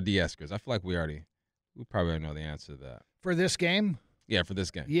Carson or D. Eskridge? I feel like we probably already know the answer to that. For this game? Yeah, for this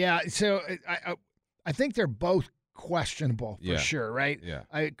game. Yeah. So I think they're both questionable for sure, right?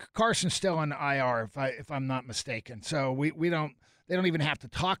 Yeah. Carson's still on IR if I'm not mistaken. So they don't even have to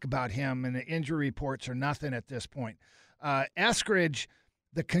talk about him, and the injury reports are nothing at this point. Eskridge,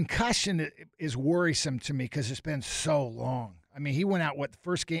 the concussion is worrisome to me because it's been so long. I mean, he went out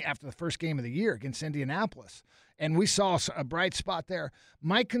after the first game of the year against Indianapolis, and we saw a bright spot there.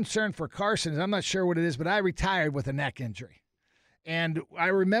 My concern for Carson is I'm not sure what it is, but I retired with a neck injury. And I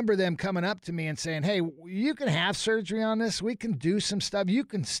remember them coming up to me and saying, hey, you can have surgery on this. We can do some stuff. You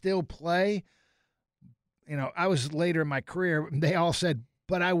can still play. I was later in my career. They all said,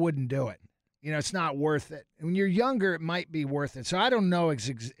 but I wouldn't do it. It's not worth it. When you're younger, it might be worth it. So I don't know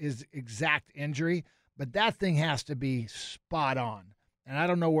his exact injury, but that thing has to be spot on. And I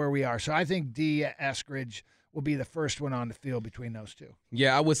don't know where we are. So I think D. Eskridge will be the first one on the field between those two.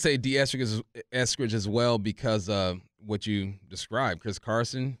 Yeah, I would say D. Eskridge as well because of what you described. Chris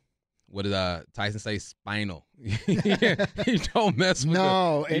Carson, what did Tyson say? Spinal. You don't mess with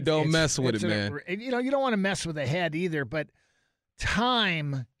it. You don't mess with it, man. You don't want to mess with the head either, but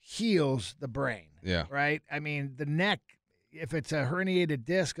time heals the brain. Yeah. Right? I mean, the neck, if it's a herniated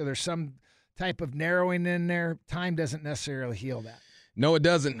disc or there's some type of narrowing in there, time doesn't necessarily heal that. No, it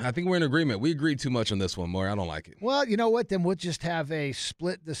doesn't. I think we're in agreement. We agreed too much on this one, Moore. I don't like it. Well, you know what? Then we'll just have a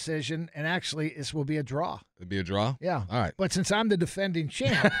split decision, and actually this will be a draw. It'll be a draw? Yeah. All right. But since I'm the defending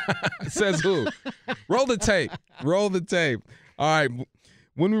champ. Says who? Roll the tape. Roll the tape. All right.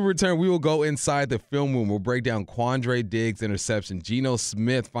 When we return, we will go inside the film room. We'll break down Quandre Diggs' interception. Geno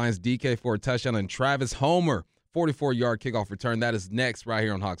Smith finds DK for a touchdown, and Travis Homer, 44-yard kickoff return. That is next right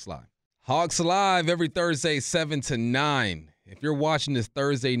here on Hawks Live. Hawks Live every Thursday, 7 to 9. If you're watching this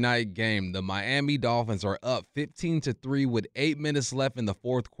Thursday night game, the Miami Dolphins are up 15-3 with 8 minutes left in the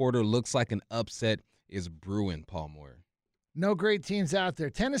fourth quarter. Looks like an upset is brewing, Paul Moyer. No great teams out there.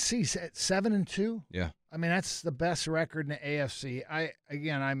 Tennessee's at 7-2. Yeah. I mean, that's the best record in the AFC. I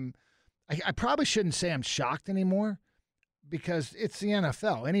probably shouldn't say I'm shocked anymore. because it's the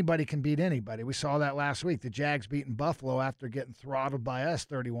NFL. Anybody can beat anybody. We saw that last week. The Jags beating Buffalo after getting throttled by us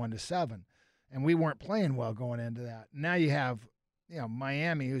 31-7, and we weren't playing well going into that. Now you have,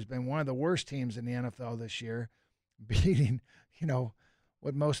 Miami, who's been one of the worst teams in the NFL this year, beating,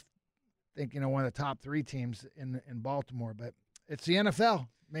 what most think, one of the top 3 teams in Baltimore. But it's the NFL.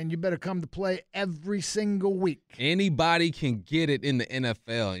 Man, you better come to play every single week. Anybody can get it in the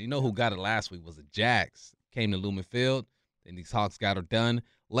NFL. You know who got it last week was the Jags. Came to Lumen Field, and these Hawks got it done.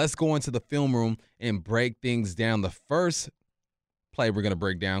 Let's go into the film room and break things down. The first play we're going to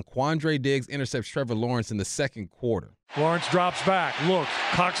break down, Quandre Diggs intercepts Trevor Lawrence in the second quarter. Lawrence drops back, looks,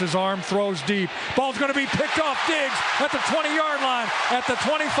 cocks his arm, throws deep. Ball's going to be picked off. Diggs at the 20-yard line, at the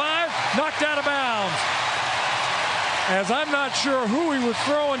 25, knocked out of bounds. As I'm not sure who he was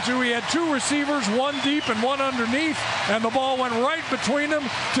throwing to. He had 2 receivers, one deep and one underneath, and the ball went right between them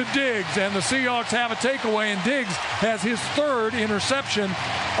to Diggs. And the Seahawks have a takeaway, and Diggs has his 3rd interception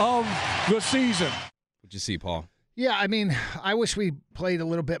of the season. What'd you see, Paul? Yeah, I mean, I wish we played a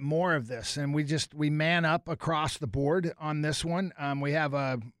little bit more of this, and we man up across the board on this one. We have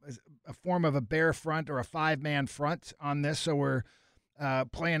a form of a bear front or a 5-man front on this, so we're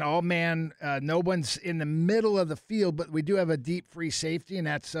playing all man. No one's in the middle of the field, but we do have a deep free safety, and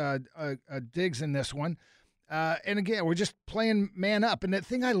that's Diggs in this one. And again, we're just playing man up. And the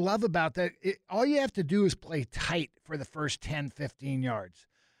thing I love about that, all you have to do is play tight for the first 10, 15 yards.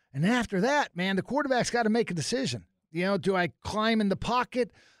 And after that, man, the quarterback's got to make a decision. Do I climb in the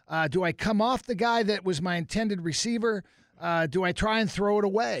pocket? Do I come off the guy that was my intended receiver? Do I try and throw it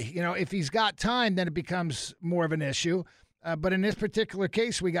away? If he's got time, then it becomes more of an issue. But in this particular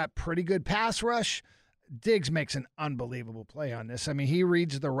case, we got pretty good pass rush. Diggs makes an unbelievable play on this. I mean, he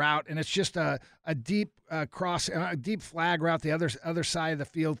reads the route, and it's just a deep cross, a deep flag route the other side of the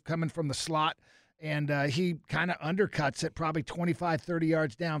field coming from the slot. And he kind of undercuts it, probably 25, 30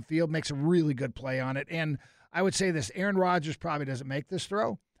 yards downfield, makes a really good play on it. And I would say this, Aaron Rodgers probably doesn't make this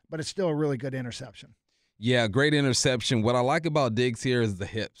throw, but it's still a really good interception. Yeah, great interception. What I like about Diggs here is the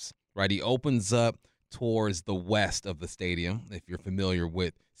hips, right? He opens up towards the west of the stadium, if you're familiar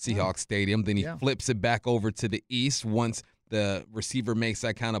with Seahawks Stadium. Then he flips it back over to the east once the receiver makes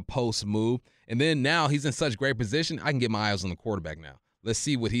that kind of post move. And then now he's in such great position, I can get my eyes on the quarterback now. Let's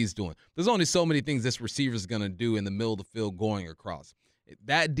see what he's doing. There's only so many things this receiver is going to do in the middle of the field going across.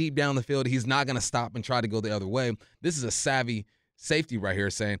 That deep down the field, he's not going to stop and try to go the other way. This is a savvy safety right here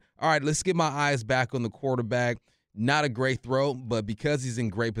saying, all right, let's get my eyes back on the quarterback. Not a great throw, but because he's in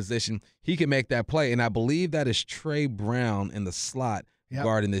great position, he can make that play. And I believe that is Trey Brown in the slot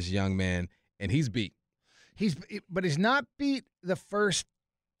guarding this young man, and he's beat. But he's not beat the first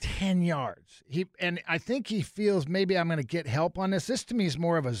 10 yards. And I think he feels maybe I'm going to get help on this. This to me is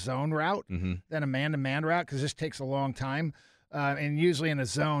more of a zone route than a man-to-man route because this takes a long time. And usually in a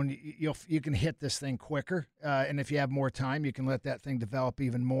zone, you can hit this thing quicker. And if you have more time, you can let that thing develop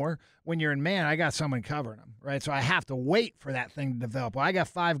even more. When you're in man, I got someone covering them, right? So I have to wait for that thing to develop. Well, I got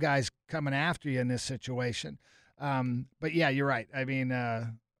 5 guys coming after you in this situation. But, yeah, you're right. I mean,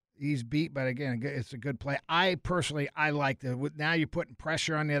 he's beat, but, again, it's a good play. I like the – now you're putting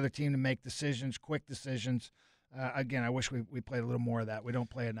pressure on the other team to make decisions, quick decisions. Again, I wish we played a little more of that. We don't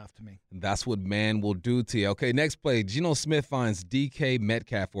play enough to me. That's what man will do to you. Okay, next play. Geno Smith finds DK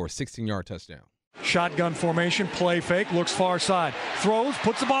Metcalf for a 16-yard touchdown. Shotgun formation, play fake, looks far side. Throws,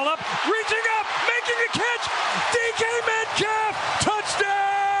 puts the ball up, reaching up, making a catch. DK Metcalf,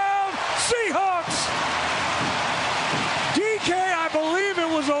 touchdown, Seahawks. DK, I believe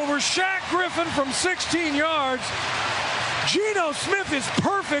it was over Shaq Griffin from 16 yards. Geno Smith is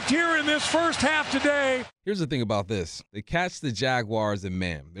perfect here in this first half today. Here's the thing about this. They catch the Jaguars in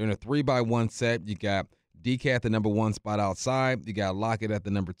man. They're in a 3-by-1 set. You got DK at the number 1 spot outside. You got Lockett at the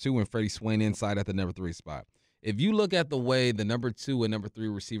number 2 and Freddie Swain inside at the number 3 spot. If you look at the way the number 2 and number 3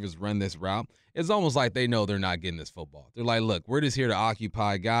 receivers run this route, it's almost like they know they're not getting this football. They're like, look, we're just here to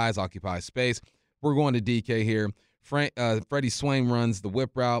occupy guys, occupy space. We're going to DK here. Freddie Swain runs the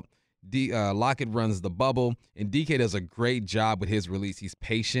whip route. Lockett runs the bubble, and DK does a great job with his release. He's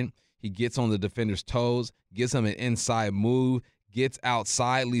patient. He gets on the defender's toes, gives him an inside move, gets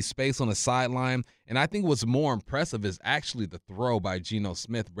outside, leaves space on the sideline. And I think what's more impressive is actually the throw by Geno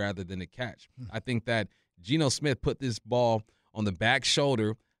Smith rather than the catch. I think that Geno Smith put this ball on the back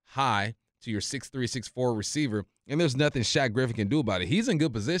shoulder high to your 6'3", 6'4" receiver, and there's nothing Shaq Griffin can do about it. He's in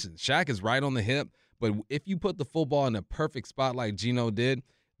good position. Shaq is right on the hip, but if you put the football in a perfect spot like Geno did,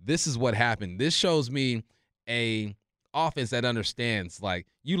 this is what happened. This shows me a offense that understands, like,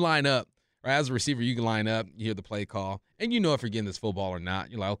 you line up Or as a receiver, you can line up, you hear the play call, and you know if you're getting this football or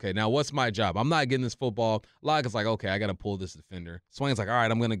not. You're like, okay, now what's my job? I'm not getting this football. Lockett's like, okay, I got to pull this defender. Swain's like, all right,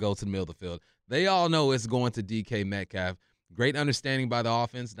 I'm going to go to the middle of the field. They all know it's going to DK Metcalf. Great understanding by the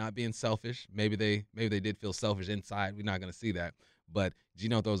offense, not being selfish. Maybe they did feel selfish inside. We're not going to see that. But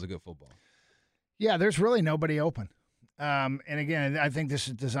Geno throws a good football. Yeah, there's really nobody open. And again, I think this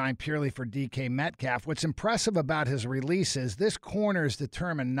is designed purely for DK Metcalf. What's impressive about his release is this corner is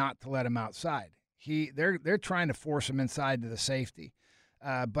determined not to let him outside. They're trying to force him inside to the safety.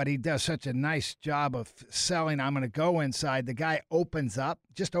 But he does such a nice job of selling, I'm going to go inside. The guy opens up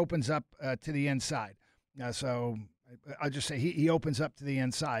to the inside. So I'll just say he opens up to the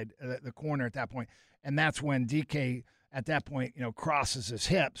inside, the corner at that point. And that's when DK at that point, crosses his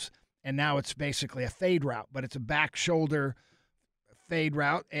hips. And now it's basically a fade route, but it's a back shoulder fade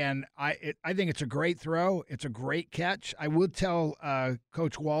route. And I think it's a great throw. It's a great catch. I would tell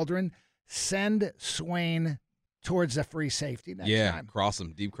Coach Waldron, send Swain towards the free safety next time. Yeah, cross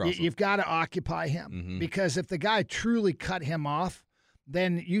him, deep cross him. You've got to occupy him because if the guy truly cut him off,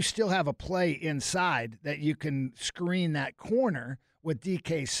 then you still have a play inside that you can screen that corner with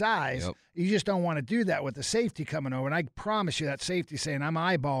DK's size. Yep. You just don't want to do that with the safety coming over. And I promise you that safety saying, I'm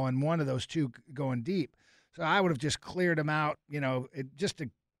eyeballing one of those two going deep. So I would have just cleared him out, just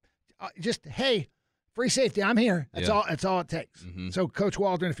hey, free safety, I'm here. That's all it takes. So Coach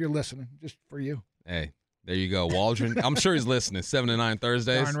Waldron, if you're listening, just for you. Hey, there you go. Waldron, I'm sure he's listening. 7 to 9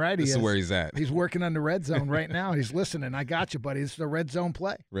 Thursdays. Darn right he This is where he's at. He's working on the red zone right now. He's listening. I got you, buddy. It's the red zone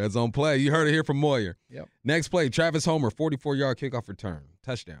play. Red zone play. You heard it here from Moyer. Yep. Next play, Travis Homer, 44-yard kickoff return.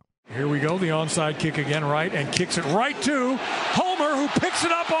 Touchdown. Here we go, the onside kick again, right, and kicks it right to Homer, who picks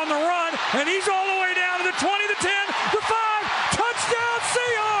it up on the run, and he's all the way down to the 20, the 10, the 5, touchdown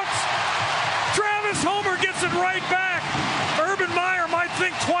Seahawks! Travis Homer gets it right back. Urban Meyer might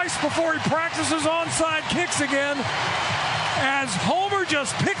think twice before he practices onside kicks again. As Homer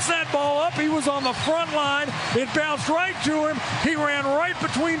just picks that ball up, he was on the front line. It bounced right to him. He ran right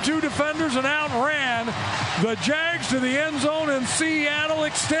between two defenders and outran the Jags to the end zone, and Seattle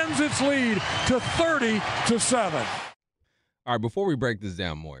extends its lead to 30-7. All right, before we break this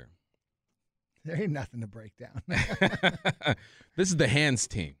down, Moyer. There ain't nothing to break down. This is the hands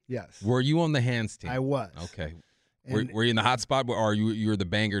team. Yes. Were you on the hands team? I was. Okay. Were you in the hot spot, or you're the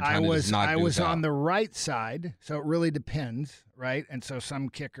banger trying to just knock I was dudes out? on the right side, so it really depends, right? And so some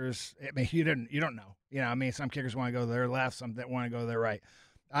kickers, you don't know. Some kickers want to go to their left, some that want to go to their right.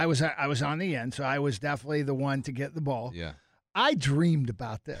 I was on the end, so I was definitely the one to get the ball. Yeah. I dreamed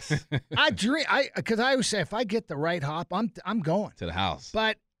about this. Because I always say if I get the right hop, I'm going to the house.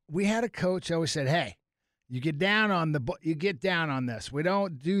 But we had a coach who always said, "Hey, you get down on this. We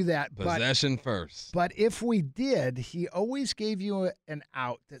don't do that. Possession first." But if we did, he always gave you an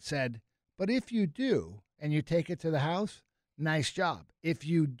out that said, "But if you do and you take it to the house, nice job. If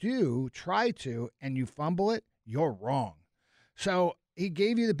you do try to and you fumble it, you're wrong." So he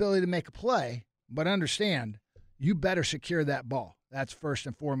gave you the ability to make a play, but understand you better secure that ball. That's first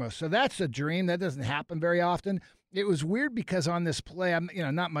and foremost. So that's a dream that doesn't happen very often. It was weird because on this play,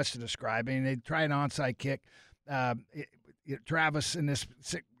 not much to describe. They try an onside kick. Travis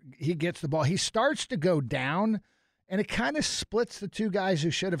he gets the ball. He starts to go down, and it kind of splits the two guys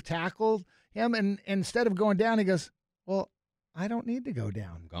who should have tackled him. And instead of going down, he goes, "Well, I don't need to go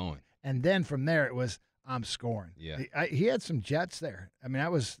down. I'm going." And then from there, it was, I'm scoring. Yeah. He had some jets there.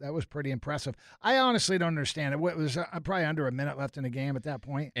 That was pretty impressive. I honestly don't understand it. It was probably under a minute left in the game at that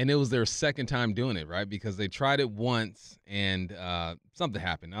point. And it was their second time doing it, right? Because they tried it once and something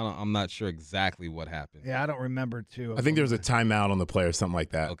happened. I'm not sure exactly what happened. Yeah, I don't remember too. I think there was a timeout on the play or something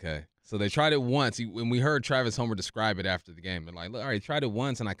like that. Okay. So they tried it once. When we heard Travis Homer describe it after the game, they're like, "Look, all right, tried it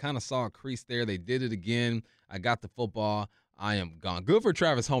once, and I kind of saw a crease there. They did it again. I got the football. I am gone." Good for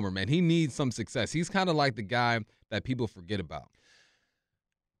Travis Homer, man. He needs some success. He's kind of like the guy that people forget about.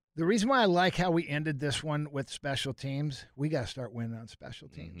 The reason why I like how we ended this one with special teams, we got to start winning on special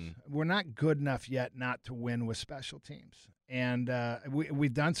teams. We're not good enough yet not to win with special teams. And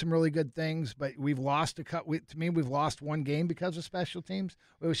we've done some really good things, but we've lost to me, we've lost one game because of special teams.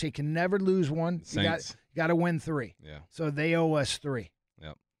 We always say you can never lose one. Saints. You got to win 3. Yeah. So they owe us 3.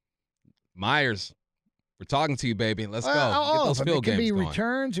 Yep. Myers, we're talking to you, baby. Let's go. Get those field games going. It could be going.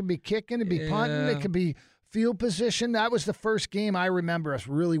 returns. It could be kicking. It could be punting. It could be field position. That was the first game I remember us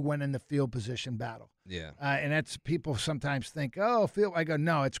really winning the field position battle. Yeah. And that's people sometimes think, oh, field. I go,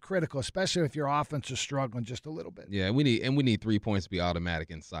 no, it's critical, especially if your offense is struggling just a little bit. Yeah, we need 3 points to be automatic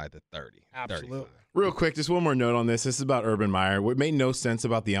inside the 30. Absolutely. 35. Real quick, just one more note on this. This is about Urban Meyer. What made no sense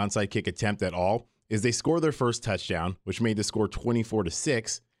about the onside kick attempt at all is they score their first touchdown, which made the score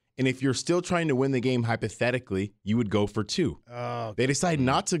 24-6. And if you're still trying to win the game, hypothetically, you would go for 2. Oh, They decide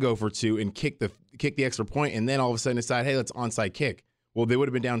not to go for 2 and kick the extra point, and then all of a sudden decide, hey, let's onside kick. Well, they would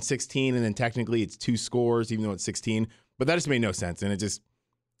have been down 16, and then technically it's 2 scores, even though it's 16. But that just made no sense, and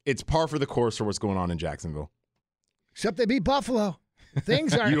it's par for the course for what's going on in Jacksonville. except they beat Buffalo.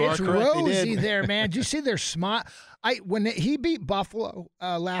 Things aren't. You are it's correct, they rosy did. there, man. Did you see their smile? When he beat Buffalo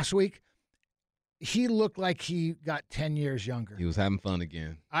last week, he looked like he got 10 years younger. He was having fun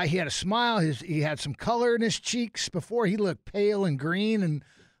again. He had a smile. He had some color in his cheeks. Before he looked pale and green and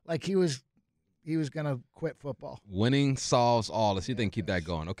like he was going to quit football. Winning solves all. Let's see if they can keep that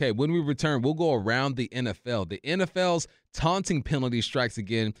going. Okay, when we return, we'll go around the NFL. The NFL's taunting penalty strikes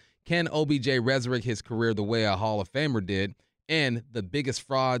again. Can OBJ resurrect his career the way a Hall of Famer did? And the biggest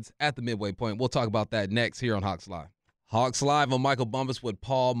frauds at the midway point. We'll talk about that next here on Hawks Live. Hawks Live on Michael Bumpus with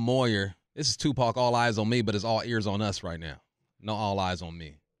Paul Moyer. This is Tupac, all eyes on me, but it's all ears on us right now. No all eyes on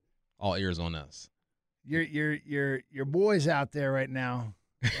me. All ears on us. Your boys out there right now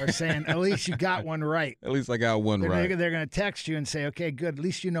are saying, at least you got one right. At least I got one right. They're going to text you and say, okay, good. At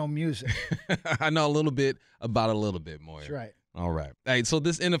least you know music. I know a little bit about a little bit more. That's right. All right. Hey, so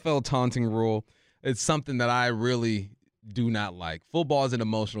this NFL taunting rule, it's something that I really do not like. Football is an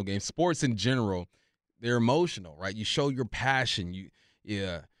emotional game. Sports in general, they're emotional, right? You show your passion.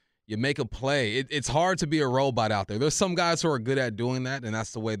 You make a play. It's hard to be a robot out there. There's some guys who are good at doing that, and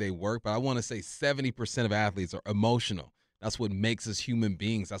that's the way they work. But I want to say 70% of athletes are emotional. That's what makes us human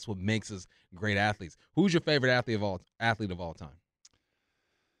beings. That's what makes us great athletes. Who's your favorite athlete of all time?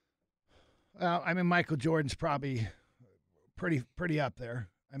 Well, I mean, Michael Jordan's probably pretty up there.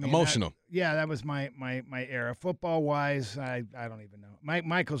 I mean, Emotional. That was my era. Football wise, I don't even know.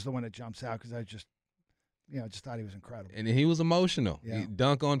 Michael's the one that jumps out because I just thought he was incredible. And he was emotional. Yeah. He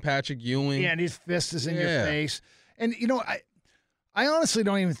dunk on Patrick Ewing. Yeah, and his fist is in your face. And I honestly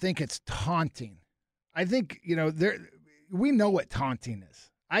don't even think it's taunting. I think we know what taunting is.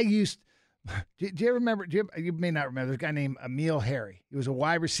 Do you ever remember? You may not remember. There's a guy named Emil Harry. He was a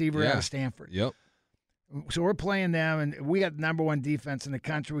wide receiver out of Stanford. Yep. So we're playing them, and we got number one defense in the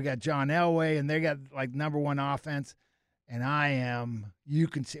country. We got John Elway, and they got like number one offense. And you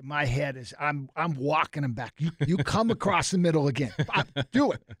can see my head is, I'm walking him back. You come across the middle again.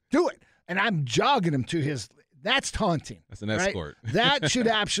 Do it. And I'm jogging him to that's taunting. That's an escort. Right? That should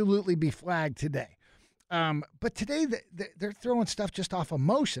absolutely be flagged today. But today they're throwing stuff just off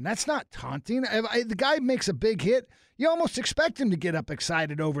emotion. That's not taunting. The guy makes a big hit. You almost expect him to get up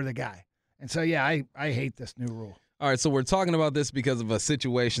excited over the guy. And so, yeah, I hate this new rule. All right, so we're talking about this because of a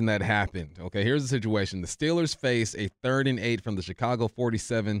situation that happened. Okay, here's the situation. The Steelers face a 3rd and 8 from the Chicago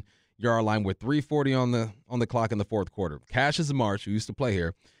 47-yard line with 3:40 on the clock in the fourth quarter. Cassius Marsh, who used to play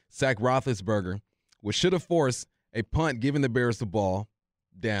here, sacked Roethlisberger, which should have forced a punt, giving the Bears the ball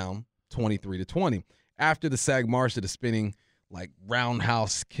down 23-20. After the sack, Marsh did a spinning like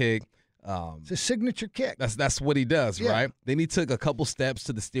roundhouse kick. It's a signature kick. That's what he does, right? Then he took a couple steps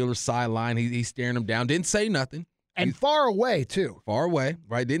to the Steelers sideline. He's staring him down. Didn't say nothing. And far away, too. Far away,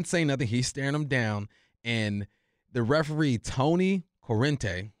 right? Didn't say nothing. He's staring him down. And the referee, Tony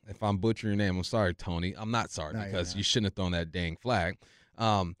Corrente, if I'm butchering your name, I'm sorry, Tony. I'm not sorry because you shouldn't have thrown that dang flag.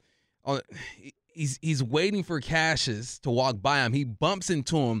 He's waiting for Cassius to walk by him. He bumps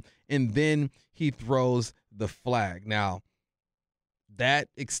into him, and then he throws the flag. Now, that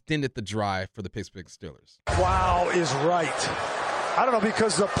extended the drive for the Pittsburgh Steelers. Wow is right. I don't know,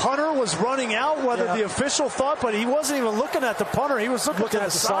 because the punter was running out, whether the official thought, but he wasn't even looking at the punter. He was looking at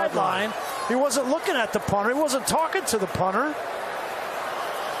the sideline. He wasn't looking at the punter. He wasn't talking to the punter.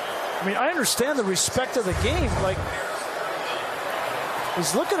 I mean, I understand the respect of the game. Like,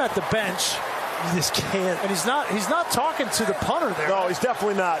 he's looking at the bench. You just can't. And he's not talking to the punter there. No, he's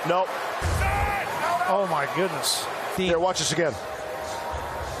definitely not. Nope. Oh, my goodness. Here, watch this again.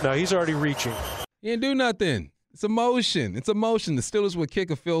 No, he's already reaching. He didn't do nothing. It's emotion. The Steelers would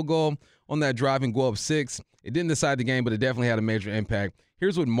kick a field goal on that drive and go up 6. It didn't decide the game, but it definitely had a major impact.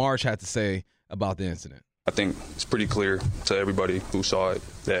 Here's what Marsh had to say about the incident. I think it's pretty clear to everybody who saw it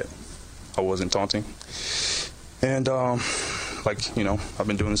that I wasn't taunting. And, I've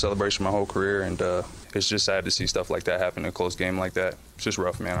been doing the celebration my whole career, and it's just sad to see stuff like that happen in a close game like that. It's just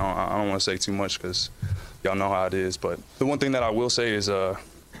rough, man. I don't want to say too much because y'all know how it is. But the one thing that I will say is,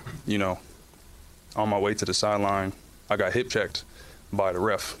 on my way to the sideline, I got hip checked by the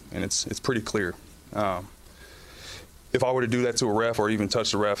ref, and it's pretty clear. If I were to do that to a ref or even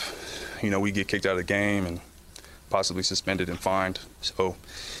touch the ref, we get kicked out of the game and possibly suspended and fined. So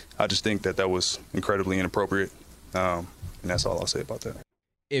I just think that was incredibly inappropriate, and that's all I'll say about that.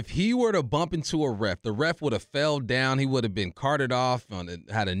 if he were to bump into a ref, the ref would have fell down. He would have been carted off,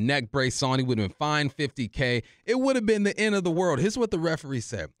 had a neck brace on. He would have been fined $50K. It would have been the end of the world. Here's what the referee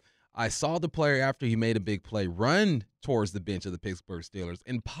said. I saw the player after he made a big play run towards the bench of the Pittsburgh Steelers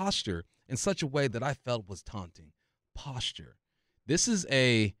and posture in such a way that I felt was taunting. Posture. This is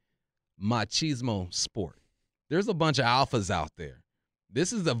a machismo sport. There's a bunch of alphas out there.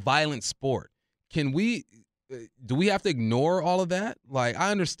 This is a violent sport. Do we have to ignore all of that? Like,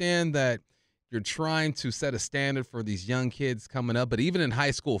 I understand that you're trying to set a standard for these young kids coming up, but even in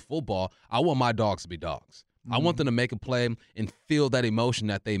high school football, I want my dogs to be dogs. I want them to make a play and feel that emotion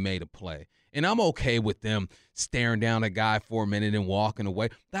that they made a play. And I'm okay with them staring down a guy for a minute and walking away.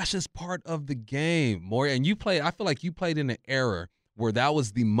 That's just part of the game, Maury. And I feel like you played in an era where that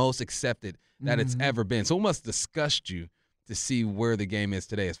was the most accepted that it's ever been. So it must disgust you to see where the game is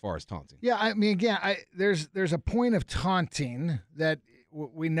today as far as taunting. Yeah, I mean, again, there's a point of taunting that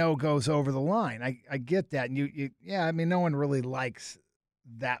we know goes over the line. I get that. And I mean, no one really likes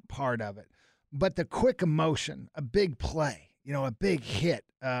that part of it. But the quick emotion, a big play, a big hit.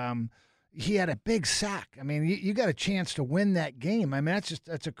 He had a big sack. I mean, you got a chance to win that game. I mean,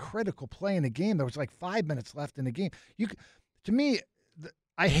 that's a critical play in the game. There was like 5 minutes left in the game. To me,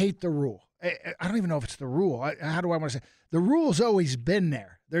 I hate the rule. I don't even know if it's the rule. How do I want to say? The rule's always been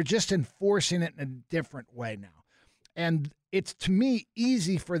there. They're just enforcing it in a different way now. And it's, to me,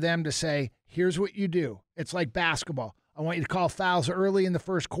 easy for them to say, here's what you do. It's like basketball. I want you to call fouls early in the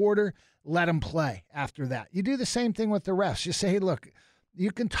first quarter. Let them play after that. You do the same thing with the refs. Just say, hey, look, you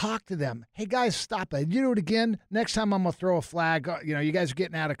can talk to them. Hey, guys, stop it. You do it again, next time I'm going to throw a flag. You guys are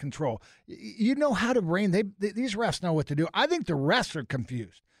getting out of control. You know how to rein. These refs know what to do. I think the refs are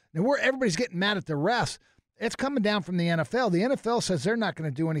confused. Now, everybody's getting mad at the refs, it's coming down from the NFL. The NFL says they're not going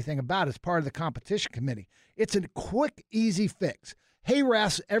to do anything about it. It's part of the competition committee. It's a quick, easy fix. Hey,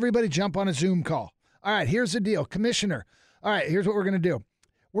 refs, everybody jump on a Zoom call. All right, here's the deal. Commissioner, all right, here's what we're going to do.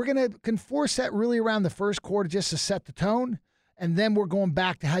 We're going to enforce that really around the first quarter just to set the tone, and then we're going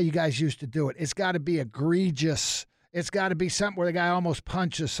back to how you guys used to do it. It's got to be egregious. It's got to be something where the guy almost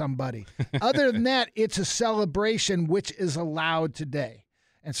punches somebody. Other than that, it's a celebration, which is allowed today.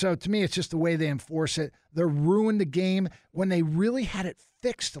 And so, to me, it's just the way they enforce it. They ruined the game when they really had it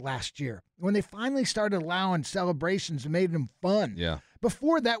fixed last year, when they finally started allowing celebrations and made them fun. Yeah.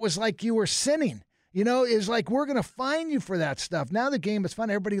 Before, that was like you were sinning. It's like, we're going to fine you for that stuff. Now the game is fun.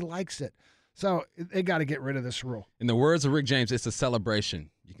 Everybody likes it. So they got to get rid of this rule. In the words of Rick James, it's a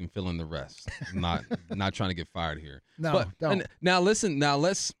celebration. You can fill in the rest. I'm not trying to get fired here. No, don't. Now listen,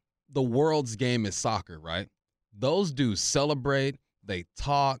 the world's game is soccer, right? Those dudes celebrate. They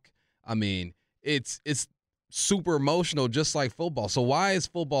talk. I mean, it's super emotional, just like football. So why is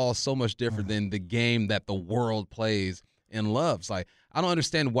football so much different than the game that the world plays and loves? Like, I don't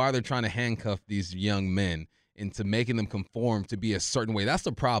understand why they're trying to handcuff these young men into making them conform to be a certain way. That's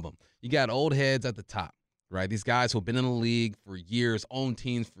the problem. You got old heads at the top, right? These guys who have been in the league for years, own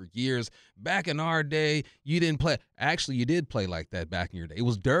teams for years. Back in our day, you didn't play. Actually, you did play like that back in your day. It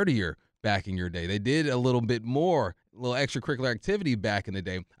was dirtier back in your day. They did a little bit more, a little extracurricular activity back in the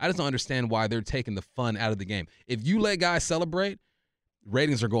day. I just don't understand why they're taking the fun out of the game. If you let guys celebrate,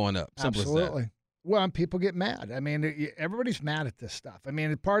 ratings are going up. Simple Absolutely. as that. Well, and people get mad. I mean, everybody's mad at this stuff. I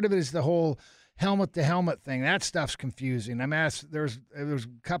mean, part of it is the whole helmet-to-helmet thing. That stuff's confusing. I mean, there was a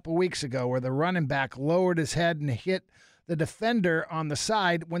couple weeks ago where the running back lowered his head and hit the defender on the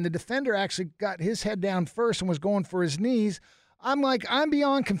side. When the defender actually got his head down first and was going for his knees, I'm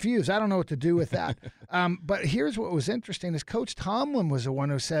beyond confused. I don't know what to do with that. But here's what was interesting is Coach Tomlin was the one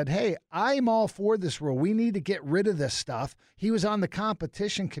who said, hey, I'm all for this rule. We need to get rid of this stuff. He was on the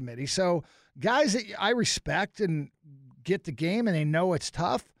competition committee. So guys that I respect and get the game and they know it's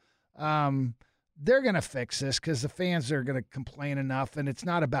tough, they're going to fix this because the fans are going to complain enough, and it's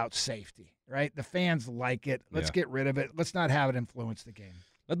not about safety, right? The fans like it. Let's get rid of it. Let's not have it influence the game.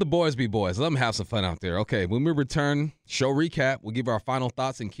 Let the boys be boys. Let them have some fun out there. Okay, when we return, show recap. We'll give our final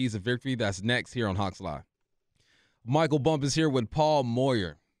thoughts and keys of victory. That's next here on Hawks Live. Michael Bump is here with Paul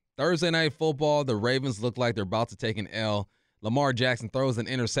Moyer. Thursday Night Football, the Ravens look like they're about to take an L. Lamar Jackson throws an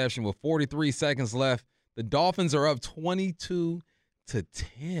interception with 43 seconds left. The Dolphins are up 22-10.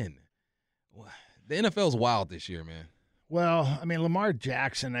 The NFL's wild this year, man. Well, I mean, Lamar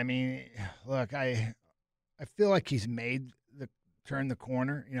Jackson, look, I feel like he's turned the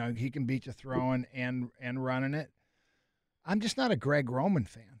corner. He can beat you throwing and running it. I'm just not a Greg Roman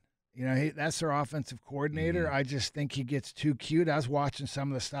fan. That's their offensive coordinator. I just think he gets too cute. I was watching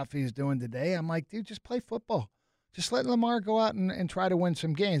some of the stuff he's doing today. I'm like, dude, just play football. Just let Lamar go out and try to win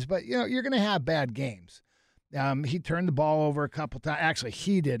some games. But, you're going to have bad games. He turned the ball over a couple times. Actually,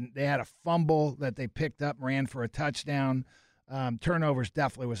 he didn't. They had a fumble that they picked up, ran for a touchdown. Turnovers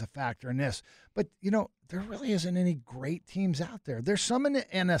definitely was a factor in this. But, there really isn't any great teams out there. There's some in the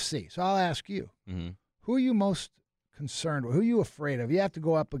NFC. So I'll ask you, who are you most concerned with? Who are you afraid of? You have to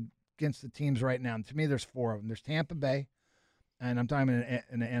go up against the teams right now. And to me, there's 4 of them. There's Tampa Bay, and I'm talking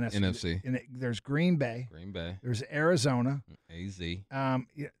in the NFC. There's Green Bay. There's Arizona. AZ.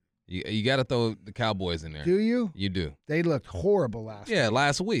 You got to throw the Cowboys in there. Do you? You do. They looked horrible last week. Yeah,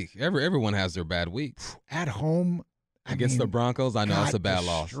 last week. Everyone has their bad weeks. At home. Against the Broncos, I know that's a bad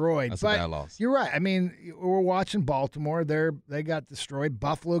loss. That's a bad loss. You're right. I mean, we're watching Baltimore. They got destroyed.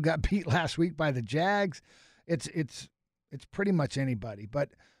 Buffalo got beat last week by the Jags. It's pretty much anybody. But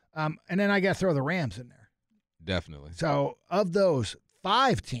and then I got to throw the Rams in there. Definitely. So of those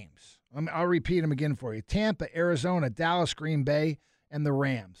 5 teams, I'll repeat them again for you: Tampa, Arizona, Dallas, Green Bay, and the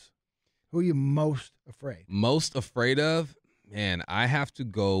Rams. Who are you most afraid? Most afraid of? Man, I have to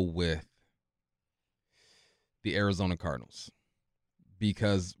go with the Arizona Cardinals,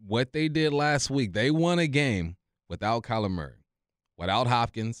 because what they did last week, they won a game without Kyler Murray, without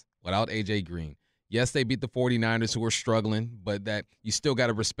Hopkins, without A.J. Green. Yes, they beat the 49ers, who were struggling, but that you still got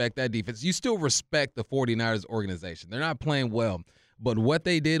to respect that defense. You still respect the 49ers organization. They're not playing well, but what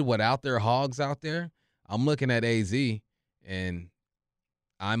they did without their hogs out there, I'm looking at AZ, and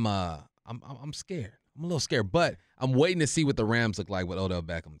I'm scared. I'm a little scared, but I'm waiting to see what the Rams look like with Odell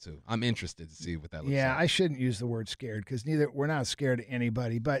Beckham too. I'm interested to see what that looks like. Yeah, I shouldn't use the word scared, because we're not scared of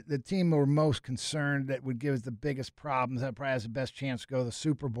anybody, but the team we're most concerned that would give us the biggest problems, that probably has the best chance to go to the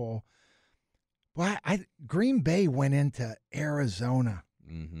Super Bowl. Well, Green Bay went into Arizona,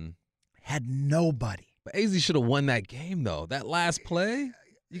 had nobody. But AZ should have won that game, though. That last play,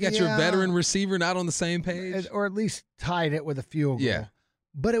 you got your veteran receiver not on the same page. Or at least tied it with a field goal. Yeah.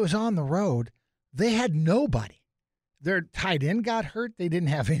 But it was on the road. They had nobody. Their tight end got hurt. They didn't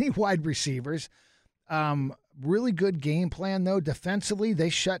have any wide receivers. Really good game plan, though. Defensively, they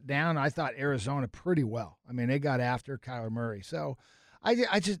shut down, I thought, Arizona pretty well. I mean, they got after Kyler Murray. So I'm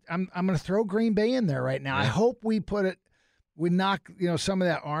going to throw Green Bay in there right now. Yeah. I hope we knock some of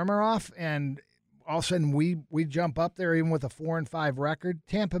that armor off, and all of a sudden we jump up there even with a 4-5 record.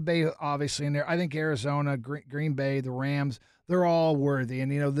 Tampa Bay obviously in there. I think Arizona, Green Bay, the Rams, they're all worthy,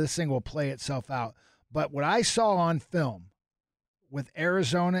 and this thing will play itself out. But what I saw on film with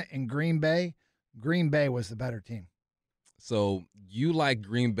Arizona and Green Bay was the better team. So you like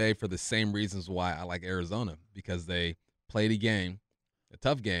Green Bay for the same reasons why I like Arizona, because they played a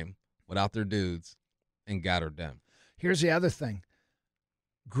tough game, without their dudes and got her done. Here's the other thing.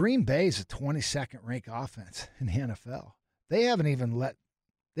 Green Bay is a 22nd ranked offense in the NFL. They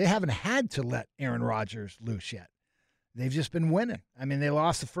haven't had to let Aaron Rodgers loose yet. They've just been winning. I mean, they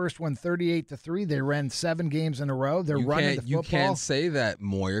lost the first one 38-3. They ran 7 games in a row. They're running the football. You can't say that,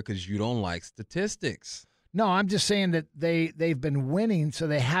 Moyer, because you don't like statistics. No, I'm just saying that they've been winning, so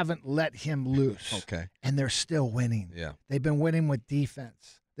they haven't let him loose. Okay. And they're still winning. Yeah. They've been winning with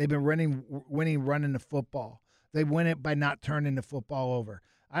defense. They've been winning running the football. They win it by not turning the football over.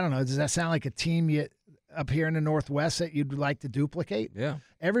 I don't know. Does that sound like a team up here in the Northwest that you'd like to duplicate? Yeah.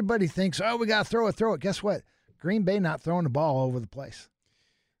 Everybody thinks, we got to throw it. Guess what? Green Bay not throwing the ball all over the place.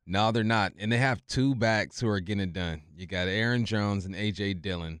 No, they're not. And they have 2 backs who are getting it done. You got Aaron Jones and A.J.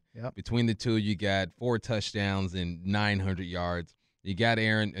 Dillon. Yep. Between the two, you got 4 touchdowns and 900 yards. You got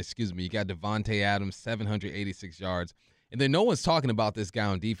Devontae Adams, 786 yards. And then no one's talking about this guy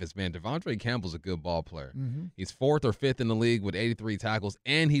on defense, man. Devontae Campbell's a good ball player. Mm-hmm. He's 4th or 5th in the league with 83 tackles,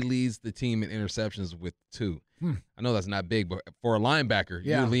 and he leads the team in interceptions with 2. I know that's not big, but for a linebacker,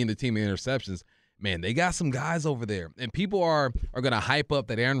 you're leading the team in interceptions. Man, they got some guys over there. And people are going to hype up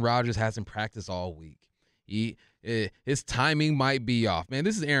that Aaron Rodgers hasn't practiced all week. His timing might be off. Man,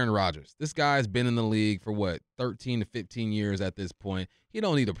 this is Aaron Rodgers. This guy's been in the league for, 13 to 15 years at this point. He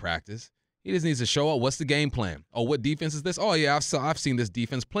don't need to practice. He just needs to show up. What's the game plan? Oh, what defense is this? Oh, yeah, I've seen this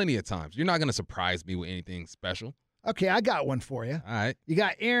defense plenty of times. You're not going to surprise me with anything special. Okay, I got one for you. All right. You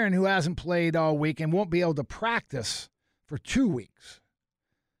got Aaron, who hasn't played all week and won't be able to practice for 2 weeks.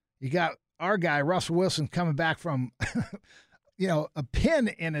 You got our guy, Russell Wilson, coming back from, a pin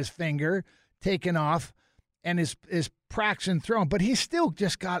in his finger, taken off, and is practicing throwing. But he still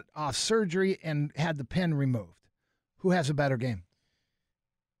just got off surgery and had the pin removed. Who has a better game?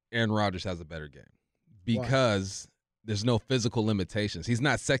 Aaron Rodgers has a better game because there's no physical limitations. He's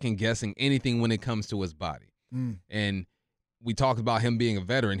not second-guessing anything when it comes to his body. And we talked about him being a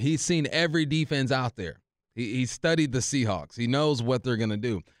veteran. He's seen every defense out there. He studied the Seahawks. He knows what they're going to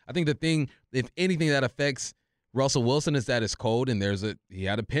do. I think the thing, if anything, that affects Russell Wilson is at his cold, and he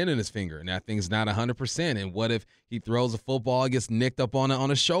had a pin in his finger, and that thing's not 100%. And what if he throws a football and gets nicked up on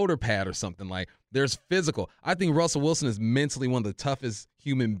a shoulder pad or something? Like, there's physical. I think Russell Wilson is mentally one of the toughest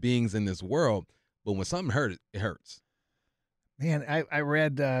human beings in this world, but when something hurts, it hurts. Man, I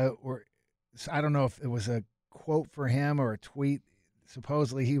read, or I don't know if it was a quote for him or a tweet.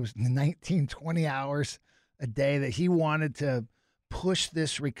 Supposedly he was 19, 20 hours a day that he wanted to push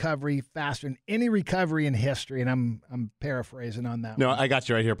this recovery faster than any recovery in history, and I'm paraphrasing on that. No, one. I got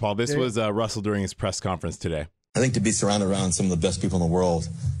you right here, Paul. This was Russell during his press conference today. I think to be surrounded around some of the best people in the world,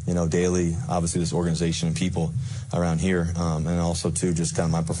 daily, obviously this organization and people around here, and also too just kind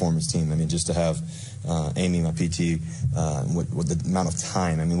of my performance team. I mean, just to have Amy, my PT, with the amount of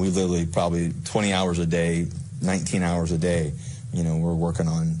time. I mean, we literally probably 20 hours a day, 19 hours a day. We're working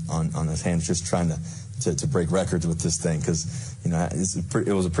on his hands, just trying to break records with this thing because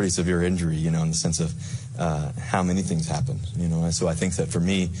it was a pretty severe injury, in the sense of how many things happened, So I think that for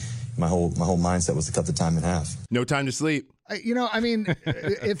me, my whole mindset was to cut the time in half. No time to sleep.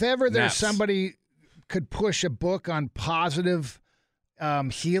 If ever there's somebody could push a book on positive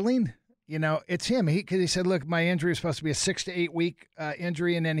healing, it's him. Because he said, look, my injury was supposed to be a 6 to 8 week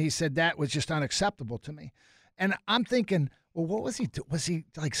injury, and then he said that was just unacceptable to me. And I'm thinking, well, what was he doing? Was he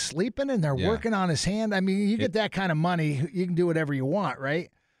like sleeping and they're working on his hand? I mean, you get that kind of money, you can do whatever you want, right?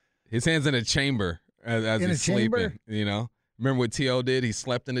 His hand's in a chamber as he's sleeping, Remember what T.O. did? He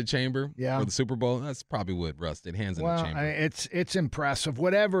slept in the chamber for the Super Bowl. That's probably what Russ did, hands in the chamber. It's impressive.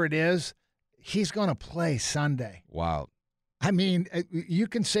 Whatever it is, he's going to play Sunday. Wow. I mean, you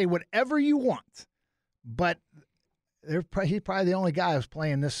can say whatever you want, but he's probably the only guy who's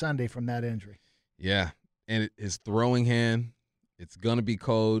playing this Sunday from that injury. Yeah. And his throwing hand, it's going to be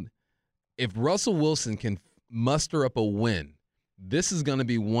cold. If Russell Wilson can muster up a win, this is going to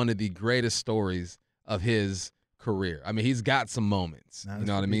be one of the greatest stories of his career. I mean, he's got some moments, you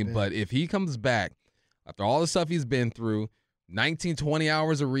know what I mean? Big. But if he comes back after all the stuff he's been through, 19, 20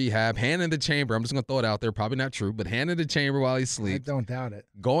 hours of rehab, hand in the chamber, I'm just going to throw it out there, probably not true, but hand in the chamber while he sleeps. I don't doubt it.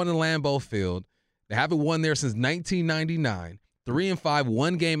 Going to Lambeau Field. They haven't won there since 1999. 3-5,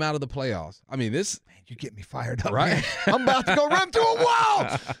 one game out of the playoffs. I mean, this... Man, you get me fired up, right? Man. I'm about to go run through a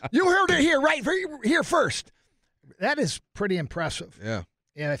wall. You heard it here first. That is pretty impressive. Yeah.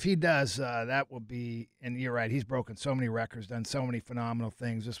 Yeah, if he does, that will be, and you're right, he's broken so many records, done so many phenomenal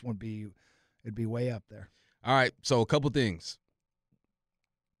things. This would be, it'd be way up there. All right, so a couple things.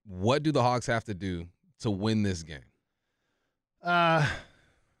 What do the Hawks have to do to win this game? Have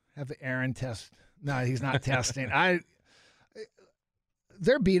Aaron test. No, he's not testing.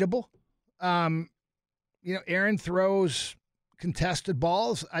 They're beatable. Aaron throws contested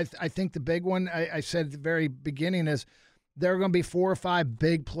balls. I think the big one I said at the very beginning is there are going to be 4 or 5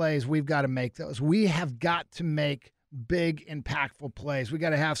 big plays. We've got to make those. We have got to make big, impactful plays. We got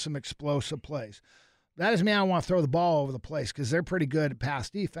to have some explosive plays. That doesn't mean I want to throw the ball over the place because they're pretty good at pass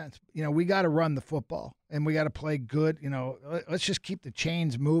defense. We got to run the football and we got to play good. Let's just keep the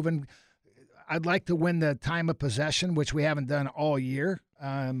chains moving. I'd like to win the time of possession, which we haven't done all year.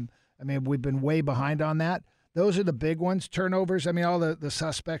 We've been way behind on that. Those are the big ones. Turnovers, all the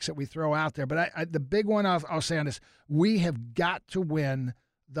suspects that we throw out there. But the big one I'll say on this, we have got to win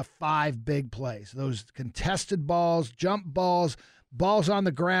the 5 big plays. Those contested balls, jump balls, balls on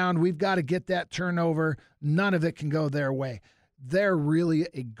the ground. We've got to get that turnover. None of it can go their way. They're really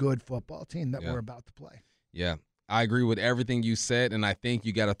a good football team that we're about to play. Yeah, I agree with everything you said, and I think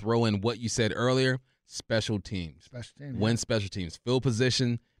you got to throw in what you said earlier, special teams. Special teams. Win special teams. Field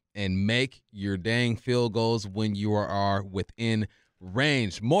position and make your dang field goals when you are within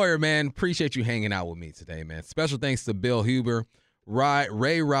range. Moyer, man, appreciate you hanging out with me today, man. Special thanks to Bill Huber,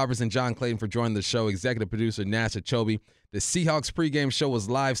 Ray Roberts, and John Clayton for joining the show. Executive producer Nash Achobe. The Seahawks pregame show was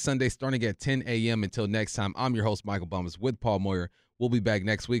live Sunday starting at 10 a.m. Until next time, I'm your host, Michael Bumpus, with Paul Moyer. We'll be back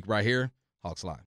next week right here, Hawks Live.